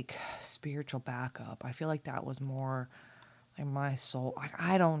was like spiritual backup. I feel like that was more like my soul.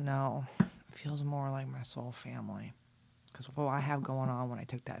 I don't know. It feels more like my soul family. Because what I have going on when I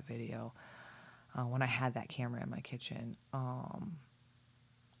took that video, when I had that camera in my kitchen,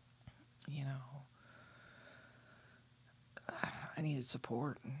 you know, I needed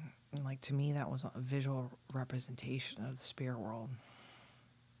support. And like to me, that was a visual representation of the spirit world.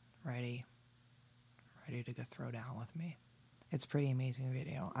 Ready to go throw down with me. It's a pretty amazing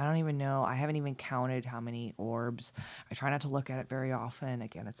video. I don't even know. I haven't even counted how many orbs. I try not to look at it very often.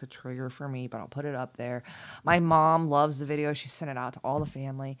 Again, it's a trigger for me, but I'll put it up there. My mom loves the video. She sent it out to all the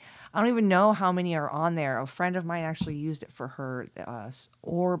family. I don't even know how many are on there. A friend of mine actually used it for her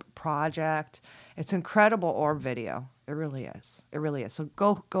orb project. It's an incredible orb video. It really is. It really is. So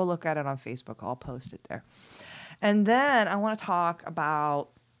go look at it on Facebook. I'll post it there. And then I want to talk about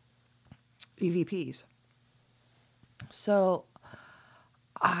EVPs. So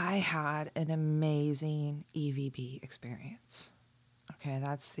I had an amazing EVP experience. Okay,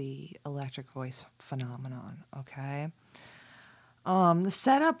 that's the electric voice phenomenon. Okay. The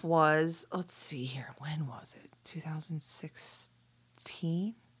setup was, let's see here, when was it?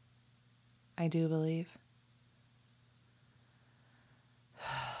 2016, I do believe. Let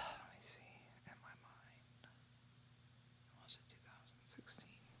me see, in my mind. Was it 2016?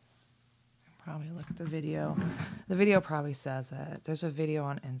 Probably look at the video. The video probably says it. There's a video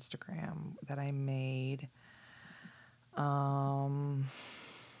on Instagram that I made. I'm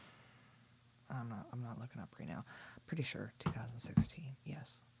not looking up right now. Pretty sure 2016.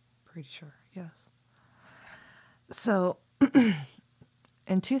 Yes. Pretty sure. Yes. So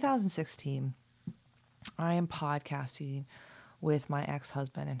in 2016, I am podcasting with my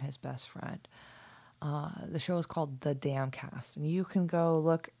ex-husband and his best friend. The show is called The Damcast, and you can go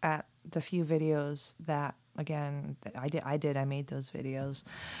look at the few videos that, again, I made those videos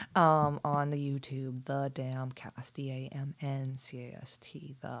on the YouTube, The Damcast,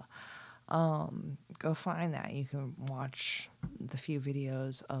 DAMNCAST, go find that. You can watch the few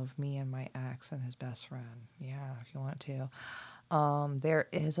videos of me and my ex and his best friend. Yeah, if you want to. There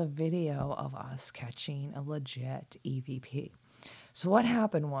is a video of us catching a legit EVP. So what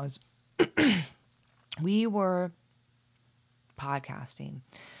happened was we were podcasting,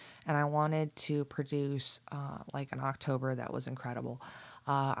 and I wanted to produce like an October that was incredible.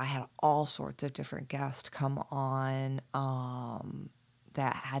 I had all sorts of different guests come on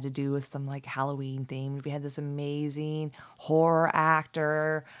that had to do with some like Halloween themed. We had this amazing horror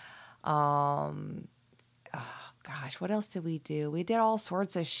actor. Gosh, what else did we do? We did all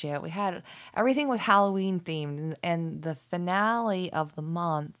sorts of shit. Everything was Halloween themed, and the finale of the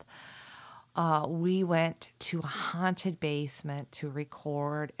month, we went to a haunted basement to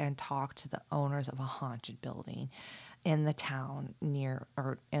record and talk to the owners of a haunted building in a town near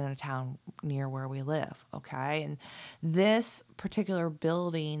where we live. Okay. And this particular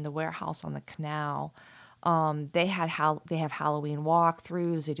building, the warehouse on the canal, they have Halloween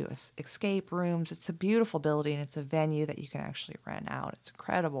walkthroughs. They do escape rooms. It's a beautiful building. It's a venue that you can actually rent out. It's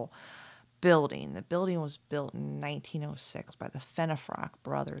incredible building. The building was built in 1906 by the Fenifrock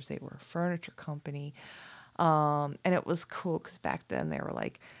brothers. They were a furniture company. And it was cool because back then they were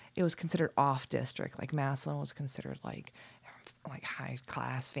like, it was considered off district. Like Massillon was considered like high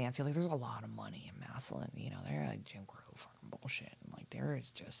class, fancy. Like there's a lot of money in Massillon. You know, they're like Jim Crow fucking bullshit. And like there is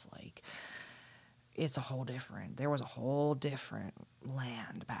just like, there was a whole different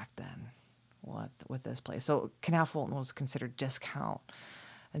land back then. with this place. So Canal Fulton was considered discount,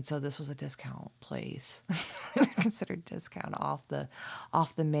 and so this was a discount place. Considered discount off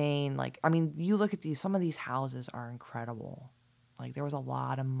the main. Like, I mean, you look at these. Some of these houses are incredible. Like, there was a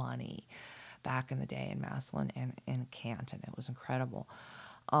lot of money back in the day in Massillon and in Canton. It was incredible.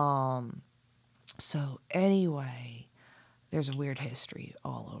 So anyway, there's a weird history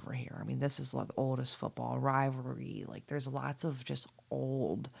all over here. I mean, this is like the oldest football rivalry. Like, there's lots of just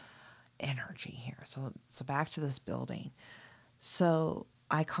old energy here. So back to this building. So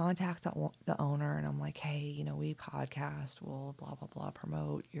I contact the owner and I'm like, hey, you know, we podcast, we'll blah, blah, blah,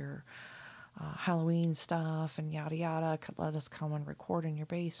 promote your Halloween stuff and yada, yada. Let us come and record in your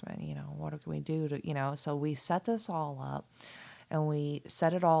basement. You know, what can we do to, you know? So we set this all up and we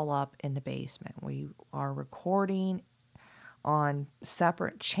set it all up in the basement. We are recording on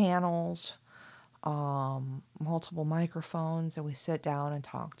separate channels, multiple microphones, and we sit down and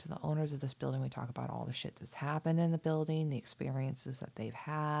talk to the owners of this building. We talk about all the shit that's happened in the building, the experiences that they've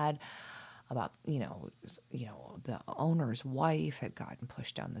had, about, you know, the owner's wife had gotten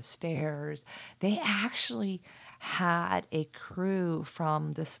pushed down the stairs. They actually had a crew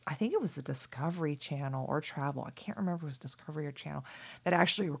from this, I think it was the Discovery Channel or Travel, I can't remember if it was Discovery or Channel, that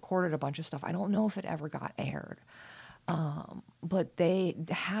actually recorded a bunch of stuff. I don't know if it ever got aired. But they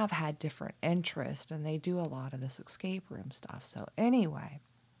have had different interests and they do a lot of this escape room stuff. So anyway,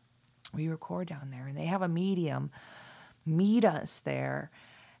 we record down there and they have a medium meet us there,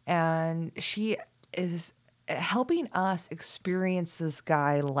 and she is helping us experience this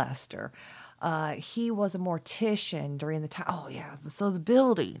guy, Lester. He was a mortician during the time. Oh yeah. So the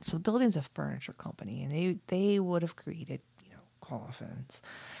building's a furniture company, and they would have created, you know, coffins.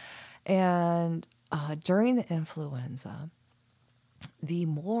 And during the influenza, the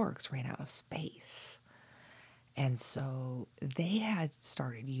morgues ran out of space. And so they had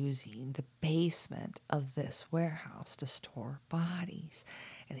started using the basement of this warehouse to store bodies.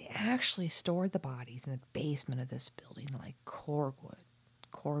 And they actually stored the bodies in the basement of this building like cordwood.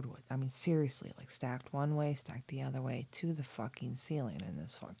 I mean, seriously, like stacked one way, stacked the other way to the fucking ceiling in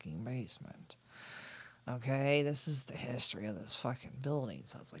this fucking basement. Okay, this is the history of this fucking building.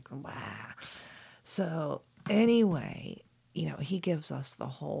 So it's like, blah. So anyway, you know, he gives us the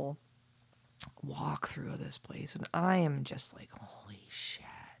whole walkthrough of this place, and I am just like, holy shit.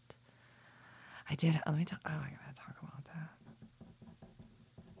 I did. Let me talk. Oh, I gotta talk about that.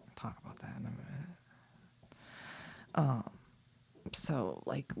 I'll talk about that in a minute. So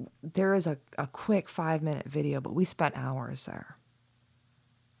like, there is a quick 5-minute video, but we spent hours there.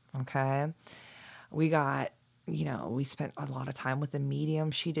 Okay. We got, you know, we spent a lot of time with the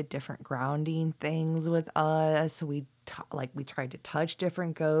medium. She did different grounding things with us. We tried to touch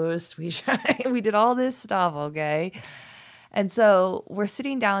different ghosts. We did all this stuff. Okay. And so we're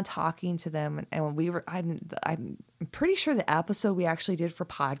sitting down talking to them, and I'm pretty sure the episode we actually did for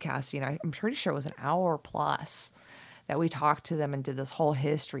podcasting, I'm pretty sure it was an hour plus that we talked to them and did this whole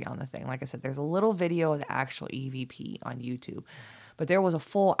history on the thing. Like I said, there's a little video of the actual EVP on YouTube, but there was a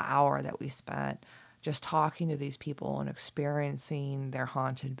full hour that we spent just talking to these people and experiencing their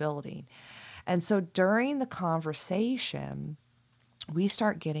haunted building. And so during the conversation, we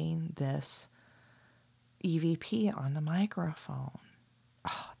start getting this EVP on the microphone.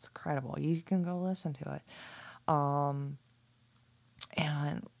 Oh, it's incredible. You can go listen to it.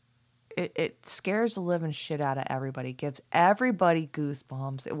 And it scares the living shit out of everybody, gives everybody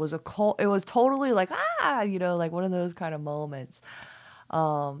goosebumps. It was totally like, you know, like one of those kind of moments.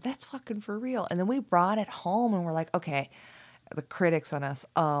 That's fucking for real. And then we brought it home and we're like, okay, the critics on us,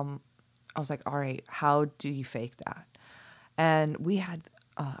 I was like, all right, how do you fake that? And we had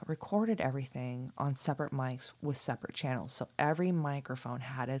recorded everything on separate mics with separate channels. So every microphone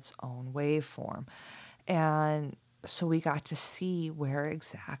had its own waveform. And so we got to see where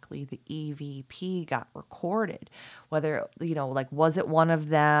exactly the EVP got recorded, whether, you know, like, was it one of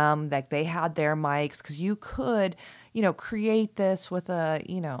them, like they had their mics, because you could, you know, create this with a,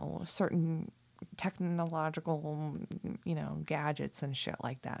 you know, certain technological, you know, gadgets and shit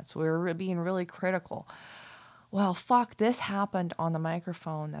like that. So we were being really critical. Well, fuck, this happened on the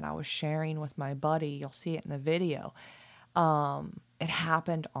microphone that I was sharing with my buddy. You'll see it in the video. It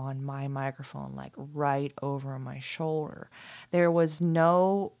happened on my microphone, like right over my shoulder. There was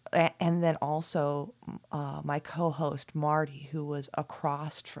no, and then also my co-host Marty, who was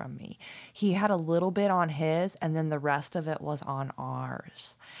across from me, he had a little bit on his, and then the rest of it was on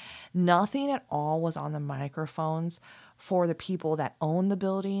ours. Nothing at all was on the microphones for the people that own the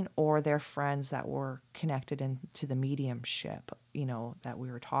building or their friends that were connected into the mediumship, you know, that we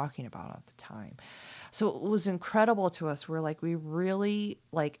were talking about at the time. So it was incredible to us. We're like, we really,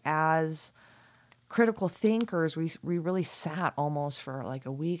 like, as critical thinkers, we really sat almost for like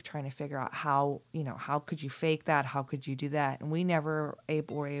a week trying to figure out how, how could you fake that? How could you do that? And we never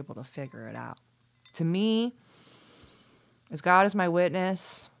were able to figure it out. To me, as God is my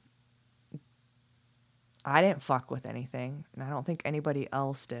witness, I didn't fuck with anything, and I don't think anybody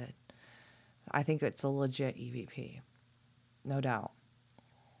else did. I think it's a legit EVP. No doubt.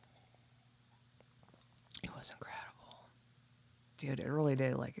 It was incredible. Dude, it really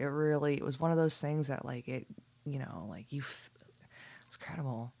did. Like, it was one of those things that, like, it's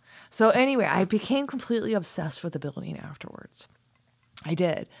incredible. So anyway, I became completely obsessed with the building afterwards. I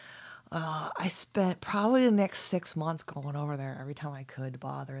did. I spent probably the next 6 months going over there every time I could to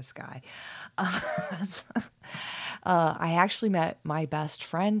bother this guy. I actually met my best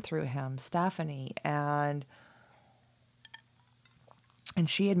friend through him, Stephanie, and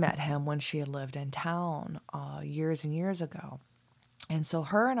she had met him when she had lived in town years and years ago. And so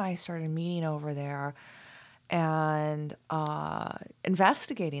her and I started meeting over there and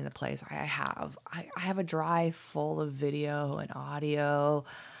investigating the place. I have a drive full of video and audio.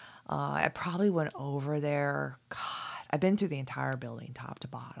 I probably went over there. God, I've been through the entire building, top to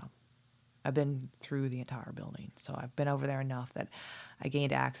bottom. I've been through the entire building. So I've been over there enough that I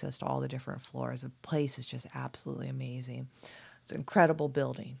gained access to all the different floors. The place is just absolutely amazing. It's an incredible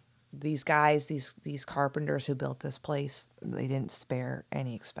building. These guys, these carpenters who built this place, they didn't spare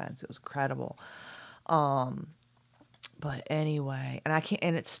any expense. It was incredible. But anyway,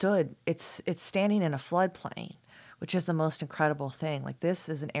 it's standing in a floodplain, which is the most incredible thing. Like, this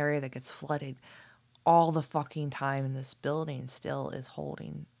is an area that gets flooded all the fucking time, and this building still is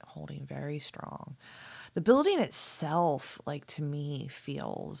holding very strong. The building itself, like, to me,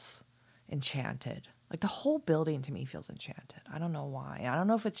 feels enchanted. Like, the whole building to me feels enchanted. I don't know why. I don't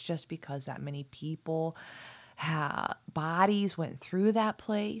know if it's just because that many people bodies went through that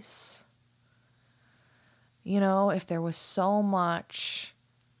place. If there was so much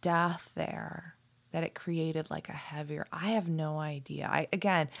death there that it created like a heavier, I have no idea.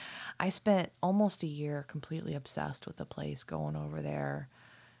 I spent almost a year completely obsessed with the place, going over there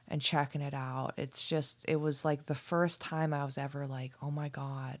and checking it out. It was like the first time I was ever like, oh my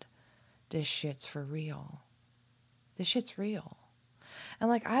God, this shit's for real. This shit's real. And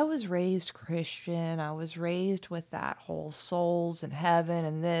like, I was raised Christian. I was raised with that whole souls and heaven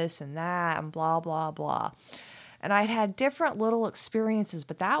and this and that and blah, blah, blah. And I'd had different little experiences,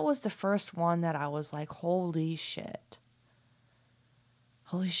 but that was the first one that I was like, holy shit.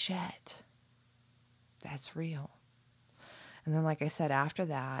 Holy shit. That's real. And then, like I said, after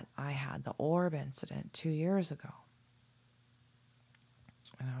that, I had the orb incident 2 years ago.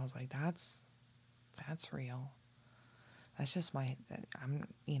 And I was like, that's real. That's just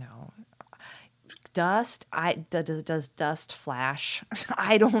dust. Does dust flash?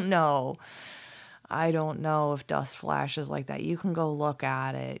 I don't know. I don't know if dust flashes like that. You can go look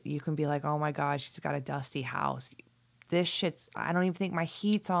at it. You can be like, oh my God, she's got a dusty house. This shit's, I don't even think my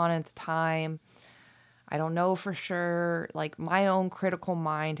heat's on at the time. I don't know for sure. Like, my own critical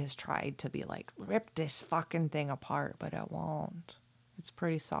mind has tried to be like, rip this fucking thing apart, but it won't. It's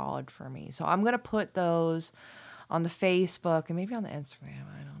pretty solid for me. So I'm going to put those on the Facebook and maybe on the Instagram.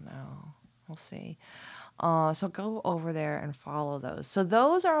 I don't know. We'll see. So go over there and follow those. So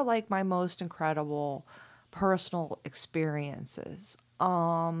those are like my most incredible personal experiences.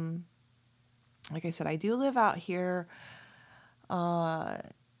 Like I said, I do live out here. And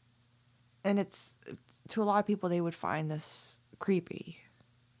it's, to a lot of people, they would find this creepy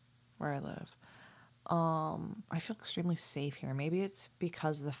where I live. I feel extremely safe here. Maybe it's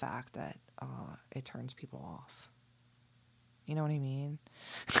because of the fact that it turns people off. You know what I mean?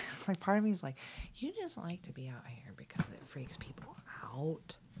 Like, part of me is like, you just like to be out here because it freaks people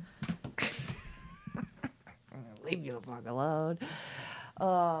out. Leave you the fuck alone.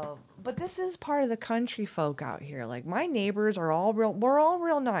 But this is part of the country folk out here. Like, my neighbors are we're all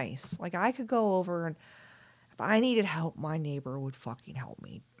real nice. Like, I could go over and if I needed help, my neighbor would fucking help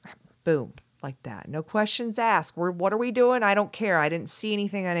me. Boom. Like that. No questions asked. What are we doing? I don't care. I didn't see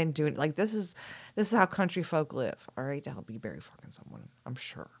anything. I didn't do it. Like, this is how country folk live. All right. To help you bury fucking someone. I'm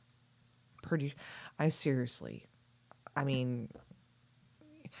sure. Seriously. I mean,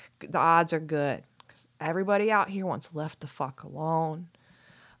 the odds are good. Because everybody out here wants left the fuck alone.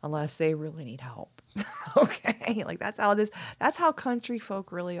 Unless they really need help. Okay? Like, that's how country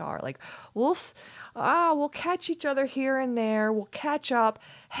folk really are. Like, we'll catch each other here and there. We'll catch up.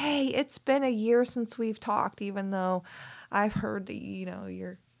 Hey, it's been a year since we've talked, even though I've heard that,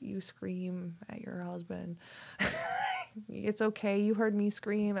 you scream at your husband. It's okay. You heard me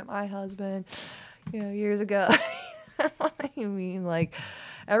scream at my husband, years ago. What I mean, like,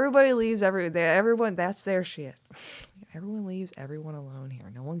 Everybody leaves everyone, that's their shit. Everyone leaves everyone alone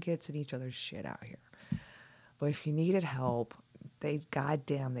here. No one gets in each other's shit out here. But if you needed help,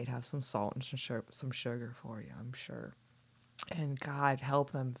 goddamn, they'd have some salt and some sugar for you, I'm sure. And God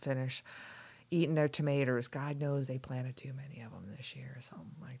help them finish eating their tomatoes. God knows they planted too many of them this year or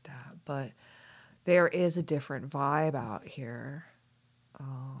something like that. But there is a different vibe out here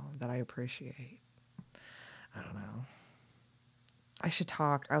that I appreciate. I don't know. I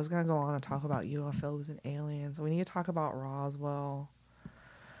was going to go on and talk about UFOs and aliens. We need to talk about Roswell.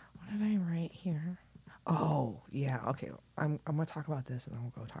 What did I write here? Oh, yeah. Okay. I'm going to talk about this and then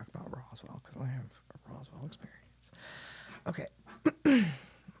we'll go talk about Roswell because I have a Roswell experience. Okay.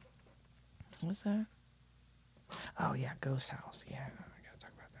 What's that? Oh, yeah. Ghost house. Yeah. I got to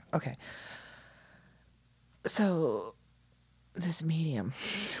talk about that. Okay. So, this medium,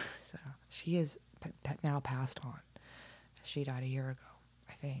 so she is now passed on. She died a year ago,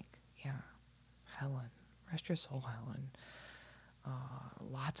 I think. Yeah. Helen. Rest your soul, Helen.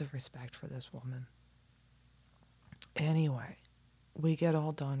 Lots of respect for this woman. Anyway, we get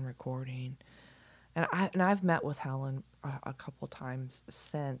all done recording. And I've met with Helen a couple times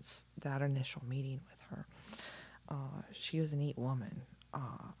since that initial meeting with her. She was a neat woman.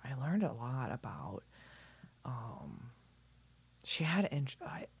 I learned a lot about... she had...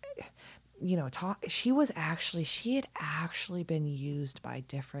 she had actually been used by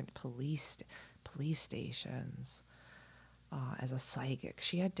different police stations as a psychic.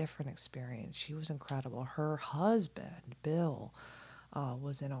 She had different experience. She was incredible. Her husband, Bill,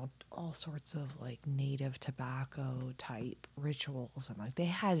 was in all sorts of like native tobacco type rituals, and like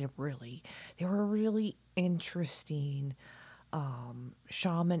they were really interesting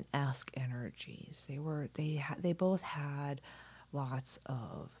shaman-esque energies. They both had lots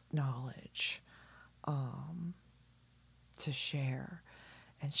of knowledge to share.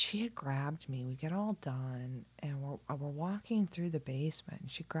 And she had grabbed me. We get all done, and we're walking through the basement, and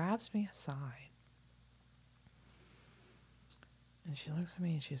she grabs me aside. And she looks at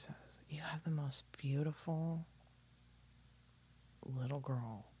me and she says, "You have the most beautiful little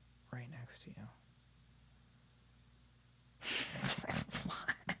girl right next to you." What?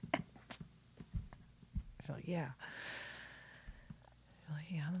 She's like, "Yeah." She's like,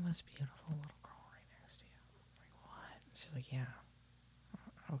 "Yeah, the most beautiful little girl right next to you." I'm like, "What?" She's like, "Yeah."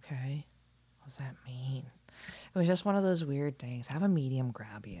 Okay. What does that mean? It was just one of those weird things. Have a medium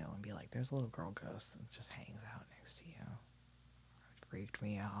grab you and be like, "There's a little girl ghost that just hangs out next to you." It freaked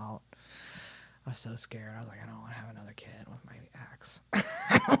me out. I was so scared. I was like, I don't want to have another kid with my ex.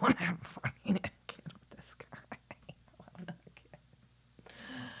 I don't want to have a fucking kid with this guy. I don't want another kid.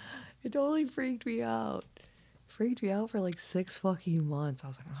 It totally freaked me out. It freaked me out for like 6 fucking months. I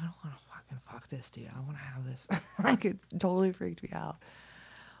was like, I don't want to fucking fuck this dude. I want to have this. Like, it totally freaked me out.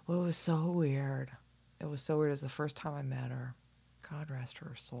 Well, it was so weird. It was so weird. It was the first time I met her. God rest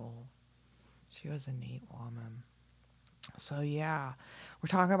her soul. She was a neat woman. So, yeah. We're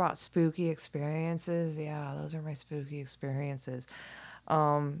talking about spooky experiences. Yeah, those are my spooky experiences.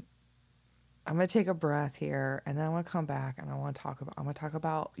 I'm going to take a breath here, and then I'm going to come back, and I'm going to talk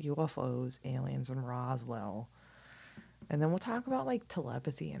about UFOs, aliens, and Roswell. And then we'll talk about like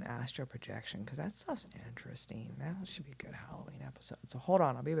telepathy and astral projection, because that stuff's interesting. That should be a good Halloween episode. So hold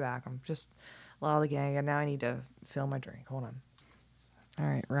on, I'll be back. I'm just a lot of the gang, and now I need to fill my drink. Hold on. All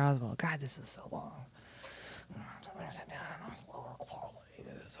right, Roswell. God, this is so long. I'm gonna sit down and it's lower quality.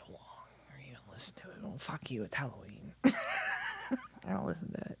 It is so long. Are you gonna listen to it? Oh, fuck you. It's Halloween. I don't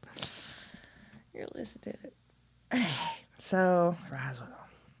listen to it. You listen to it. All right. So Roswell.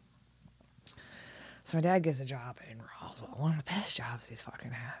 So my dad gets a job in Roswell, one of the best jobs he's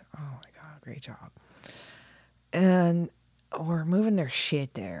fucking had. Oh my God, great job. And we're moving their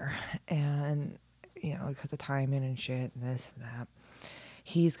shit there. And, because of timing and shit and this and that,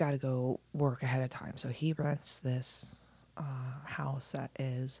 he's got to go work ahead of time. So he rents this house that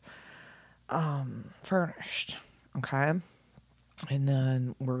is furnished, okay? And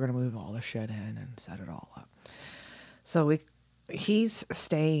then we're going to move all the shit in and set it all up. So he's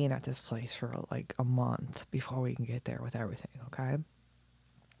staying at this place for like a month before we can get there with everything, okay?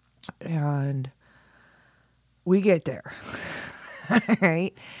 And we get there,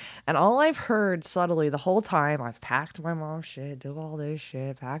 right? And all I've heard subtly the whole time, I've packed my mom's shit, do all this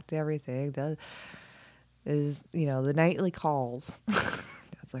shit, packed everything, is, the nightly calls.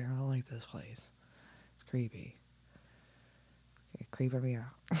 That's like, I don't like this place. It's creepy. It's creeping me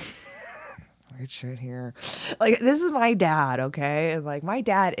out. Weird shit here. Like, this is my dad, okay? And like, my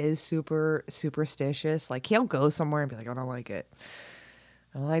dad is super superstitious. Like, he'll go somewhere and be like, I don't like it.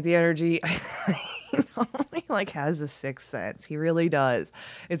 I don't like the energy. He like has a sixth sense. He really does.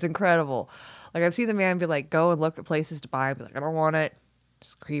 It's incredible. Like I've seen the man be like, go and look at places to buy and be like, I don't want it.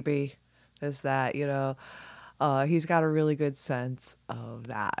 It's creepy. This, that, you know. He's got a really good sense of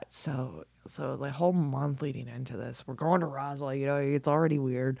that. So the whole month leading into this, we're going to Roswell, you know, it's already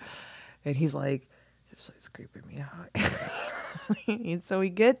weird. And he's like, this place is creeping me out. And so we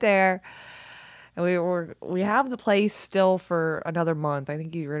get there and we have the place still for another month. I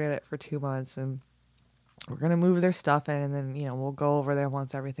think he rented it for 2 months, and we're going to move their stuff in, and then, you know, we'll go over there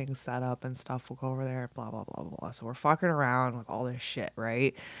once everything's set up and stuff. We'll go over there, blah, blah, blah, blah, blah. So we're fucking around with all this shit,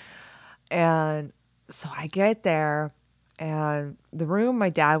 right? And so I get there, and the room my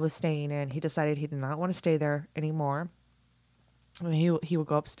dad was staying in, he decided he did not want to stay there anymore. I mean, he would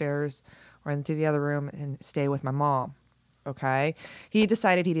go upstairs or into the other room and stay with my mom. Okay. He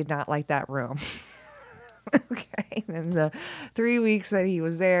decided he did not like that room. Okay. And the 3 weeks that he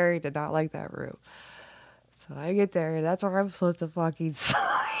was there, he did not like that room. So I get there, that's where I'm supposed to fucking sleep.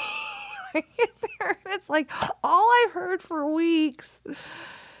 I get there, and it's like all I've heard for weeks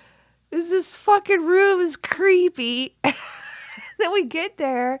is this fucking room is creepy. Then we get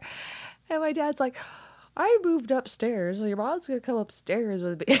there, and my dad's like, I moved upstairs, so your mom's gonna come upstairs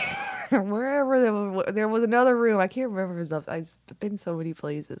with me. Wherever there was another room. I can't remember if it was I've been so many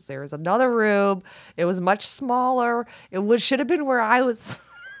places. There was another room. It was much smaller. Should have been where I was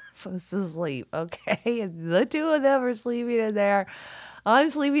supposed to sleep. Okay, and the two of them are sleeping in there. I'm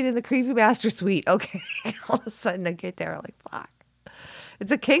sleeping in the creepy master suite. Okay, all of a sudden I get there, I'm like, fuck.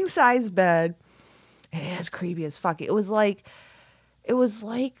 It's a king size bed, and it's creepy as fuck. It was like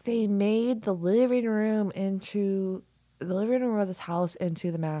they made the living room of this house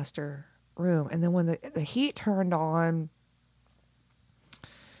into the master room. And then when the heat turned on,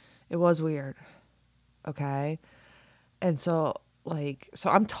 it was weird. Okay. And so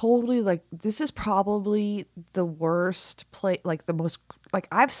I'm totally like, this is probably the worst place, like the most, like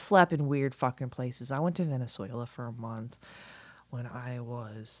I've slept in weird fucking places. I went to Venezuela for a month when I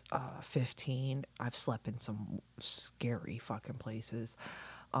was 15. I've slept in some scary fucking places,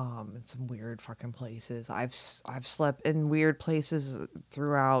 in some weird fucking places. I've slept in weird places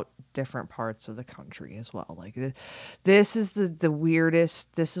throughout different parts of the country as well. Like this is the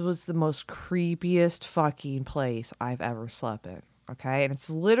weirdest. This was the most creepiest fucking place I've ever slept in. Okay, and it's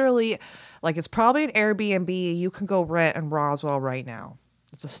literally like it's probably an Airbnb you can go rent in Roswell right now.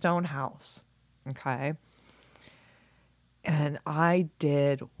 It's a stone house. Okay. And I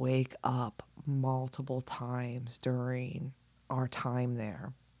did wake up multiple times during our time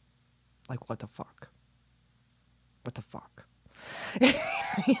there. Like, what the fuck? What the fuck?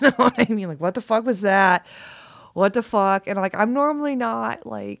 You know what I mean? Like, what the fuck was that? What the fuck? And like, I'm normally not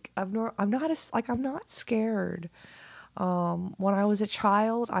like, I'm not scared. When I was a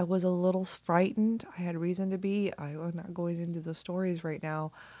child, I was a little frightened. I had reason to be. I'm not going into the stories right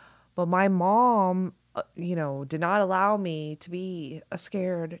now. But my mom, did not allow me to be a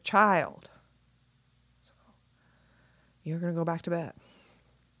scared child. So you're going to go back to bed.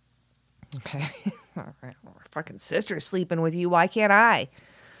 Okay. All right. My fucking sister's sleeping with you. Why can't I?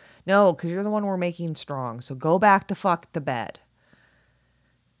 No, because you're the one we're making strong. So go back to bed.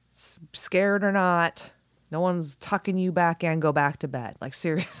 Scared or not, no one's tucking you back in. Go back to bed. Like,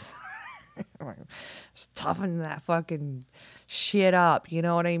 seriously. Just toughen that fucking shit up. You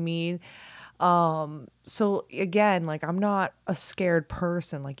know what I mean? So again, like I'm not a scared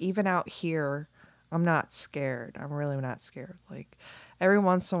person. Like even out here, I'm not scared. I'm really not scared. Like every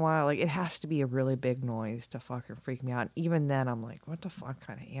once in a while, like it has to be a really big noise to fucking freak me out. And even then I'm like, what the fuck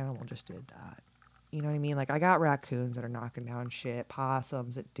kind of animal just did that? You know what I mean? Like I got raccoons that are knocking down shit,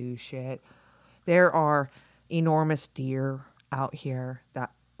 possums that do shit. There are enormous deer out here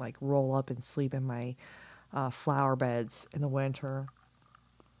that like roll up and sleep in my flower beds in the winter.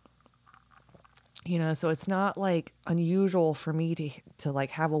 So it's not like unusual for me to like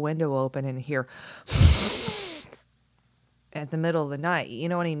have a window open and hear at the middle of the night. You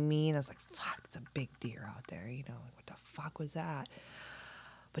know what I mean? I was like, fuck, it's a big deer out there. Like, what the fuck was that?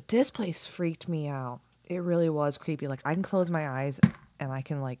 But this place freaked me out. It really was creepy. Like I can close my eyes and I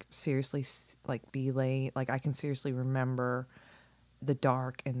can like seriously like be late. Like I can seriously remember the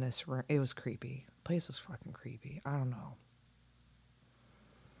dark in this room. It was creepy. The place was fucking creepy. I don't know.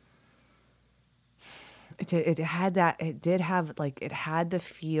 It had the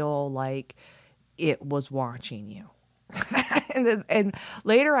feel like it was watching you. and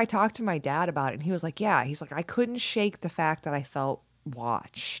later I talked to my dad about it, and he was like, yeah, he's like, I couldn't shake the fact that I felt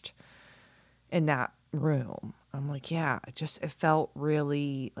watched in that room. I'm like, yeah, it felt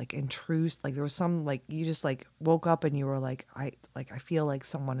really like intrusive. Like there was some, like, you just like woke up and you were like, I feel like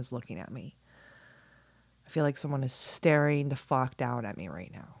someone is looking at me. I feel like someone is staring the fuck down at me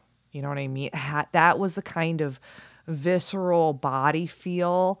right now. You know what I mean? That was the kind of visceral body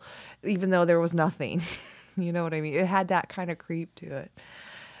feel, even though there was nothing. You know what I mean? It had that kind of creep to it.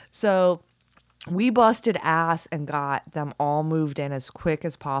 So we busted ass and got them all moved in as quick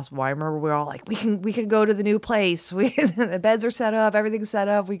as possible. I remember we were all like, we can go to the new place. The beds are set up, everything's set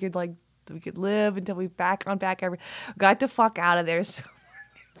up. We could live until we unpack every. Got the fuck out of there so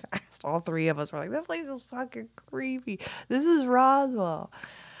fast. All three of us were like, that place is fucking creepy. This is Roswell.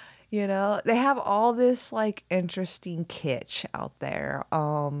 You know, they have all this like interesting kitsch out there.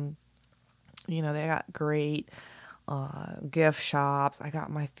 They got great gift shops. I got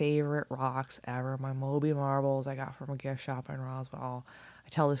my favorite rocks ever, my Moby marbles I got from a gift shop in Roswell. I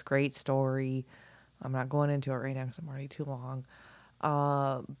tell this great story. I'm not going into it right now because I'm already too long.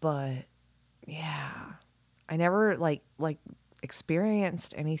 But yeah, I never like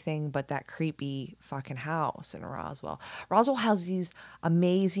experienced anything but that creepy fucking house in Roswell. Roswell has these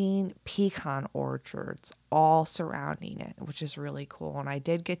amazing pecan orchards all surrounding it, which is really cool. And I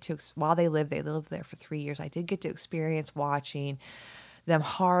did get to, while they lived there for 3 years. I did get to experience watching them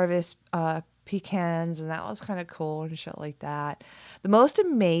harvest pecans, and that was kind of cool and shit like that. The most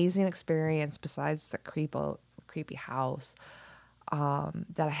amazing experience besides the creepy house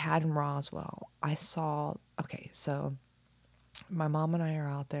that I had in Roswell, I saw. Okay, so my mom and I are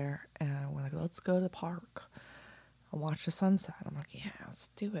out there, and we're like, let's go to the park and watch the sunset. I'm like, yeah, let's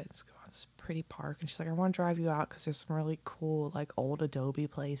do it. Let's go. It's a pretty park. And she's like, I want to drive you out because there's some really cool, like, old adobe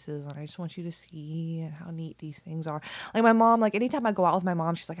places, and I just want you to see how neat these things are. Like, my mom, like, anytime I go out with my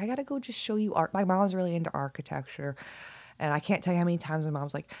mom, she's like, I got to go just show you art. My mom's really into architecture, and I can't tell you how many times my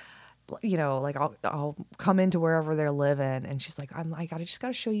mom's like, like I'll come into wherever they're living, and she's like, I just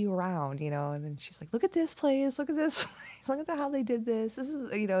gotta show you around, and then she's like, look at this place, look at this place, look at how they did this. This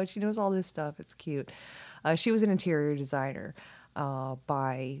is, and she knows all this stuff. It's cute. She was an interior designer,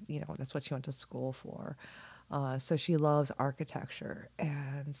 that's what she went to school for. So she loves architecture,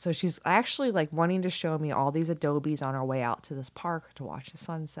 and so she's actually like wanting to show me all these adobes on our way out to this park to watch the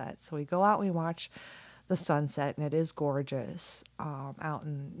sunset. So we go out, we watch the sunset, and it is gorgeous out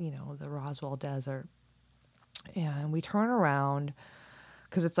in the Roswell Desert. And we turn around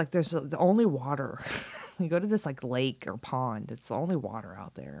because it's like there's the only water. We go to this like lake or pond. It's the only water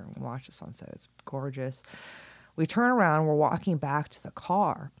out there, and we watch the sunset. It's gorgeous. We turn around. We're walking back to the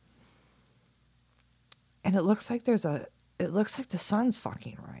car, and it looks like the sun's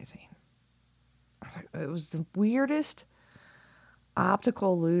fucking rising. It was the weirdest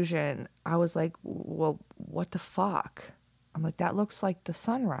optical illusion. I was like, well, what the fuck? I'm like, that looks like the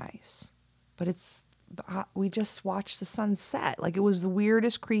sunrise, but we just watched the sunset. Like, it was the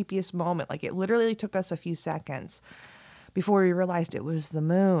weirdest, creepiest moment. Like, it literally took us a few seconds before we realized it was the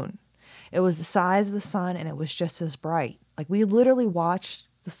moon. It was the size of the sun, and it was just as bright. Like, we literally watched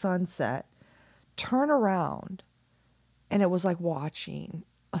the sunset, turn around, and it was like watching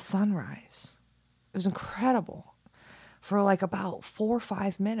a sunrise. It was incredible for like about 4 or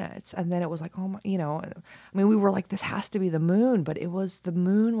 5 minutes. And then it was like, oh my, we were like, this has to be the moon, but the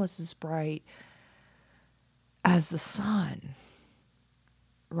moon was as bright as the sun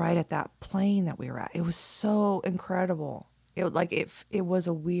right at that plane that we were at. It was so incredible. It was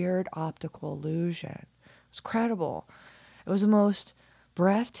a weird optical illusion. It was incredible. It was the most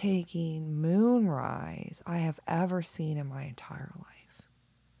breathtaking moonrise I have ever seen in my entire life.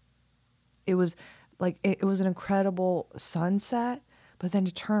 It was it was an incredible sunset, but then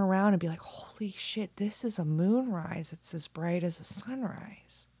to turn around and be like, holy shit, this is a moonrise. It's as bright as a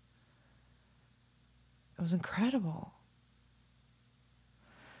sunrise. It was incredible.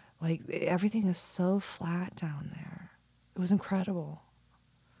 Like, everything is so flat down there. It was incredible.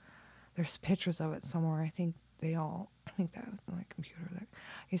 There's pictures of it somewhere. I think that was on my computer. I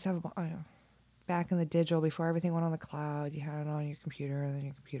used to have back in the digital, before everything went on the cloud, you had it on your computer, and then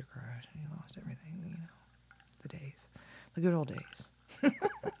your computer crashed, and you lost everything, the days. The good old days.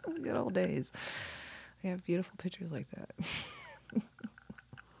 The good old days. I have beautiful pictures like that.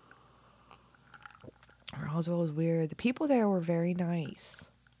 Roswell was weird. The people there were very nice.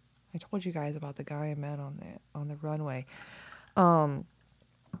 I told you guys about the guy I met on the runway. The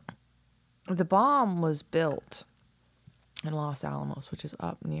bomb was built in Los Alamos, which is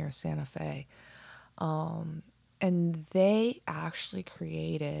up near Santa Fe. And they actually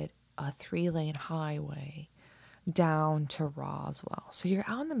created a 3-lane highway down to Roswell. So you're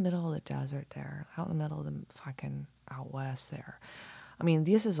out in the middle of the desert there, out in the middle of the fucking out west there. I mean,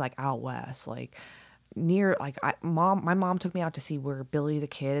 this is like out west. Like, near, like, my mom took me out to see where Billy the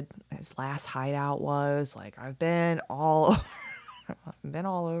Kid, his last hideout was. Like, I've been all I've been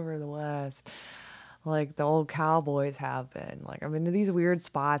all over the West, like the old cowboys have been. Like, I've been to these weird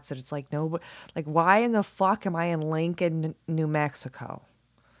spots that it's like, no, like, why in the fuck am I in Lincoln, New Mexico?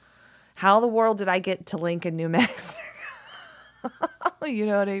 How in the world did I get to Lincoln, New Mexico? You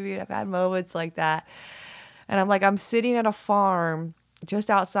know what I mean? I've had moments like that. And I'm like, I'm sitting at a farm just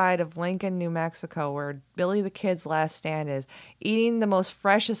outside of Lincoln, New Mexico, where Billy the Kid's last stand is, eating the most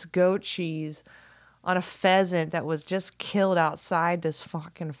freshest goat cheese on a pheasant that was just killed outside this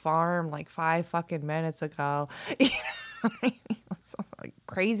fucking farm like 5 fucking minutes ago. You know what I mean? It's like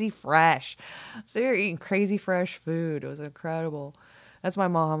crazy fresh. So you're eating crazy fresh food. It was incredible. That's my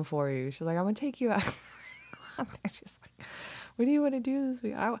mom for you. She's like, I'm gonna take you out. She's like, what do you want to do this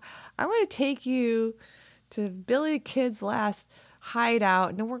week? I want to take you to Billy the Kid's last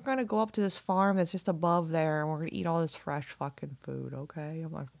hideout, and then we're gonna go up to this farm that's just above there, and we're gonna eat all this fresh fucking food, okay?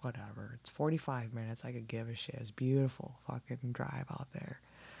 I'm like, whatever. It's 45 minutes. I could give a shit. It's beautiful fucking drive out there.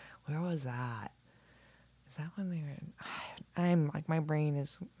 Where was that? Is that when they were in? I'm like, my brain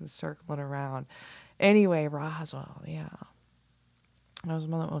is circling around. Anyway, Roswell, yeah. That was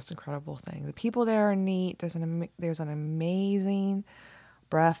one of the most incredible things. The people there are neat. There's an amazing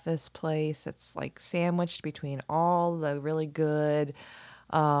breakfast place. It's like sandwiched between all the really good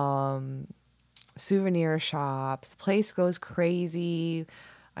um, souvenir shops. Place goes crazy.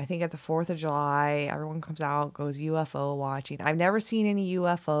 I think at the 4th of July, everyone comes out, goes UFO watching. I've never seen any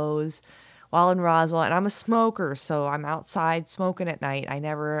UFOs while in Roswell, and I'm a smoker, so I'm outside smoking at night. I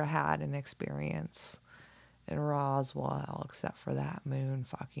never had an experience in Roswell except for that moon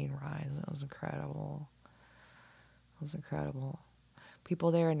fucking rise. It was incredible. It was incredible.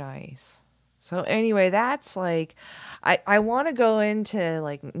 People there are nice. So anyway, that's like, I want to go into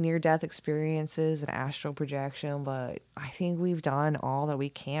like near death experiences and astral projection, but I think we've done all that we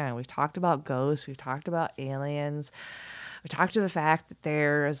can. We've talked about ghosts. We've talked about aliens. We talked to the fact that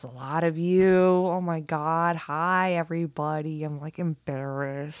there's a lot of you. Oh my God. Hi, everybody. I'm like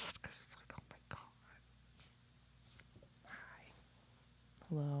embarrassed because it's like, oh my God.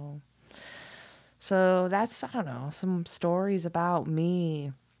 Hello. So that's, I don't know, some stories about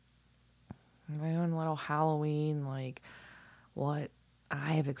me. My own little Halloween, like what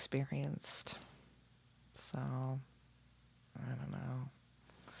I have experienced. So, I don't know.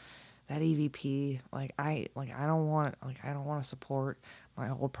 That EVP, I don't want to support my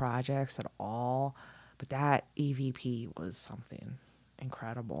old projects at all, but that EVP was something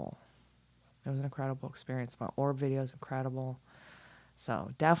incredible. It was an incredible experience. My orb video is incredible.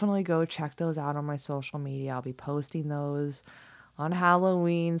 So definitely go check those out on my social media. I'll be posting those on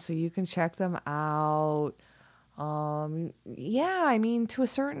Halloween, so you can check them out. Yeah, I mean, to a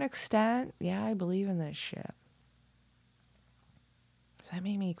certain extent, yeah, I believe in this shit. Does that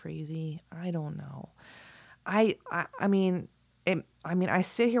make me crazy? I don't know. I mean, I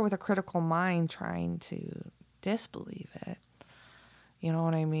sit here with a critical mind trying to disbelieve it. You know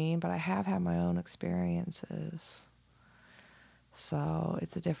what I mean? But I have had my own experiences. So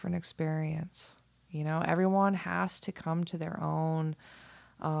it's a different experience. You know, everyone has to come to their own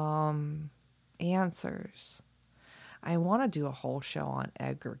answers. I want to do a whole show on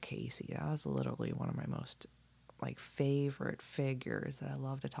Edgar Casey. That was literally one of my most like favorite figures that I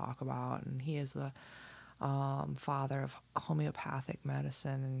love to talk about, and he is the father of homeopathic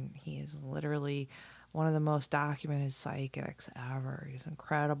medicine, and he is literally one of the most documented psychics ever. He's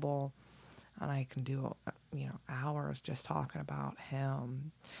incredible, and I can do hours just talking about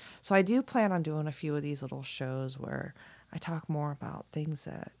him. So I do plan on doing a few of these little shows where I talk more about things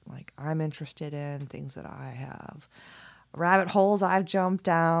that like I'm interested in, things that I have, rabbit holes I've jumped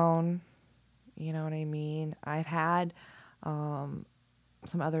down. You know what I mean? I've had some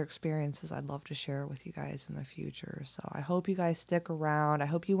other experiences I'd love to share with you guys in the future. So I hope you guys stick around. I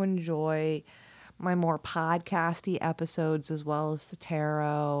hope you enjoy my more podcasty episodes as well as the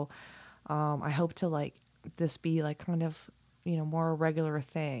tarot. I hope to like this be like kind of, more a regular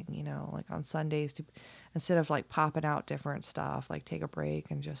thing, like on Sundays, to instead of like popping out different stuff, like take a break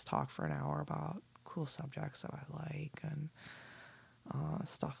and just talk for an hour about cool subjects that I like and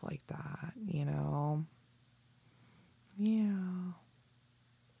stuff like that, Yeah.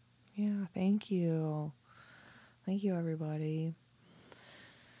 Yeah, thank you. Thank you, everybody.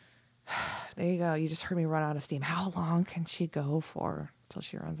 There you go. You just heard me run out of steam. How long can she go for until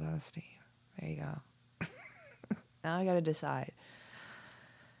she runs out of steam? There you go. Now I got to decide.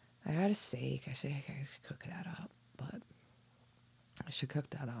 I got a steak. I should cook that up, but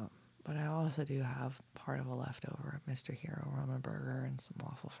But I also do have part of a leftover Mr. Hero Roma burger and some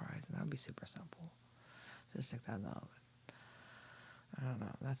waffle fries, and that would be super simple. Just stick that in the oven. I don't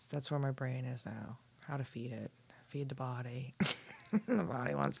know. That's where my brain is now. How to feed it. Feed the body. The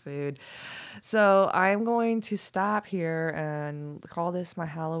body wants food. So I'm going to stop here and call this my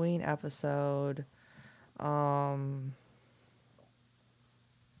Halloween episode. I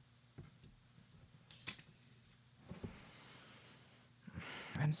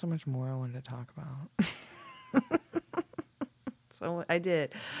had so much more I wanted to talk about. So I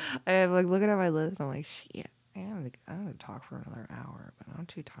did. I'm like looking at my list. And I'm like, shit. I'm gonna talk for another hour, but I'm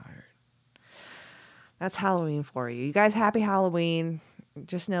too tired. That's Halloween for you. You guys, happy Halloween.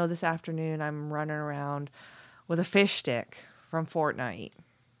 Just know this afternoon I'm running around with a fish stick from Fortnite.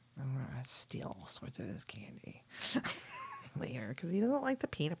 I'm gonna steal all sorts of his candy later because he doesn't like the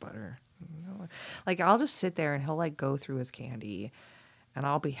peanut butter. Like I'll just sit there and he'll like go through his candy, and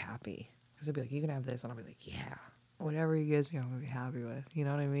I'll be happy because he'll be like, "You can have this," and I'll be like, "Yeah, whatever he gives me, I'm gonna be happy with." You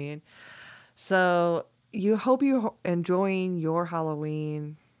know what I mean? So you hope you enjoying your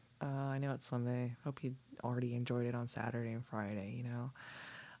Halloween. I know it's Sunday. Hope you already enjoyed it on Saturday and Friday. You know,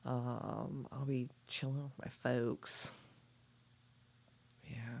 I'll be chilling with my folks.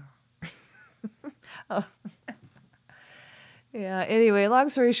 Yeah. Oh. Yeah. Anyway, long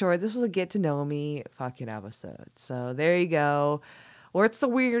story short, this was a get to know me fucking episode. So there you go. What's the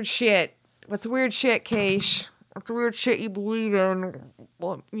weird shit? What's the weird shit, Keish? What's the weird shit you believe in?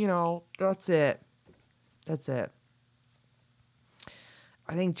 Well, you know, that's it. That's it.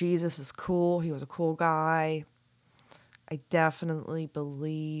 I think Jesus is cool. He was a cool guy. I definitely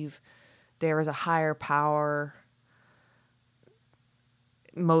believe there is a higher power,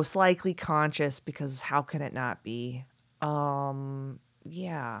 most likely conscious, because how can it not be?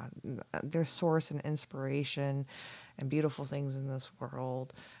 Yeah, there's source and inspiration and beautiful things in this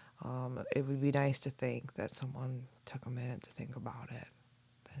world. It would be nice to think that someone took a minute to think about it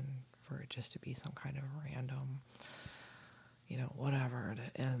than for it just to be some kind of random, you know, whatever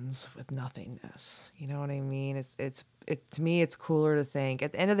that ends with nothingness. You know what I mean? To me, it's cooler to think.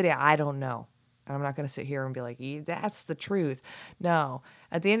 At the end of the day, I don't know. And I'm not going to sit here and be like, that's the truth. No.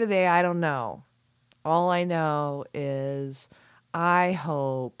 At the end of the day, I don't know. All I know is I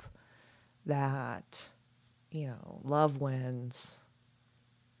hope that, you know, love wins,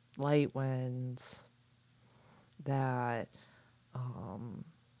 light wins, that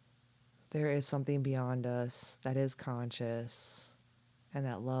there is something beyond us that is conscious and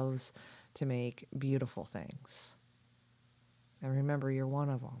that loves to make beautiful things. And remember, you're one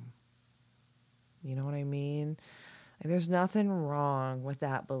of them. You know what I mean? Like, there's nothing wrong with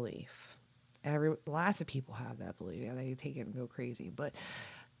that belief. Lots of people have that belief. Yeah, they take it and go crazy. But,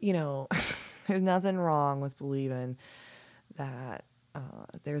 you know, there's nothing wrong with believing that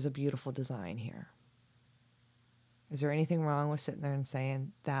there's a beautiful design here. Is there anything wrong with sitting there and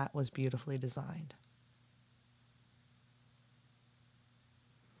saying that was beautifully designed?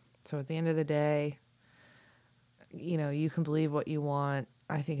 So at the end of the day, you know, you can believe what you want.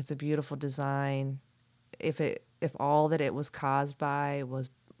 I think it's a beautiful design. If all that it was caused by was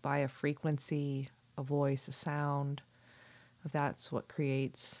by a frequency, a voice, a sound, if that's what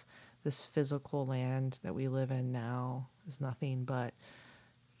creates this physical land that we live in now, is nothing but,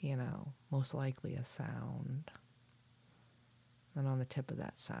 you know, most likely a sound. And on the tip of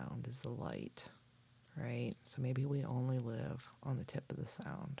that sound is the light, right? So maybe we only live on the tip of the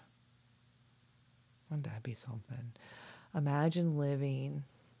sound. Wouldn't that be something? Imagine living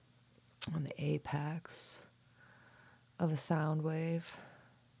on the apex of a sound wave.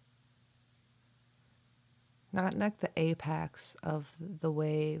 Not the apex of the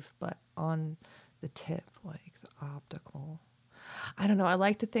wave, but on the tip, like the optical. I don't know. I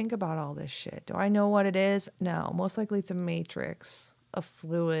like to think about all this shit. Do I know what it is? No. Most likely it's a matrix of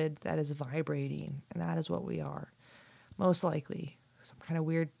fluid that is vibrating, and that is what we are. Most likely. Some kind of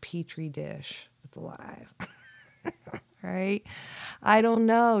weird petri dish that's alive. Right? I don't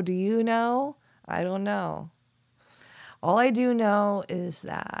know. Do you know? I don't know. All I do know is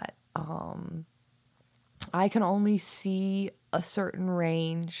that I can only see a certain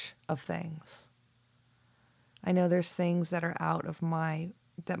range of things. I know there's things that are out of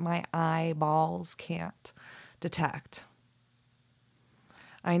that my eyeballs can't detect.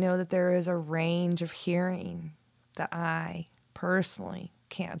 I know that there is a range of hearing that I personally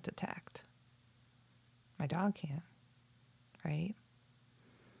can't detect. My dog can, right?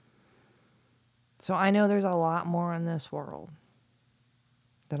 So I know there's a lot more in this world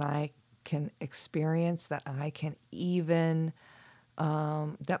than I can experience, that I can even,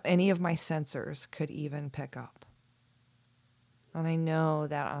 that any of my sensors could even pick up. And I know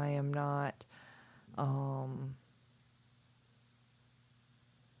that I am not,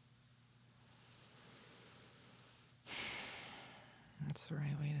 That's the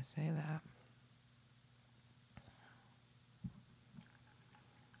right way to say that.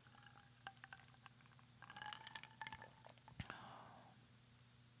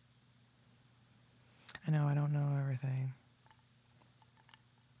 I know I don't know everything.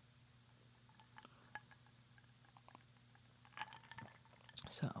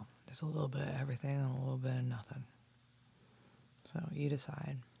 So there's a little bit of everything and a little bit of nothing. So you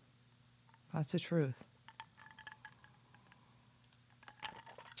decide. That's the truth.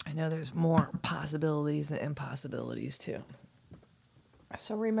 I know there's more possibilities than impossibilities too.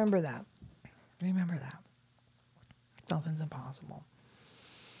 So remember that. Remember that. Nothing's impossible.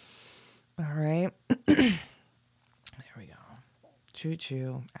 All right. There we go. Choo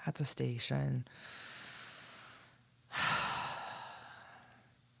choo at the station.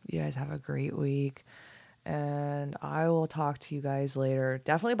 You guys have a great week. And I will talk to you guys later.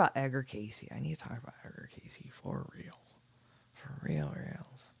 Definitely about Edgar Casey. I need to talk about Edgar Casey for real. For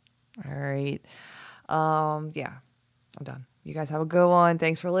reals. All right. Yeah, I'm done. You guys have a good one.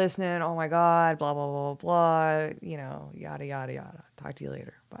 Thanks for listening. Oh my God. Blah, blah, blah, blah. You know, yada, yada, yada. Talk to you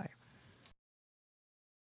later. Bye.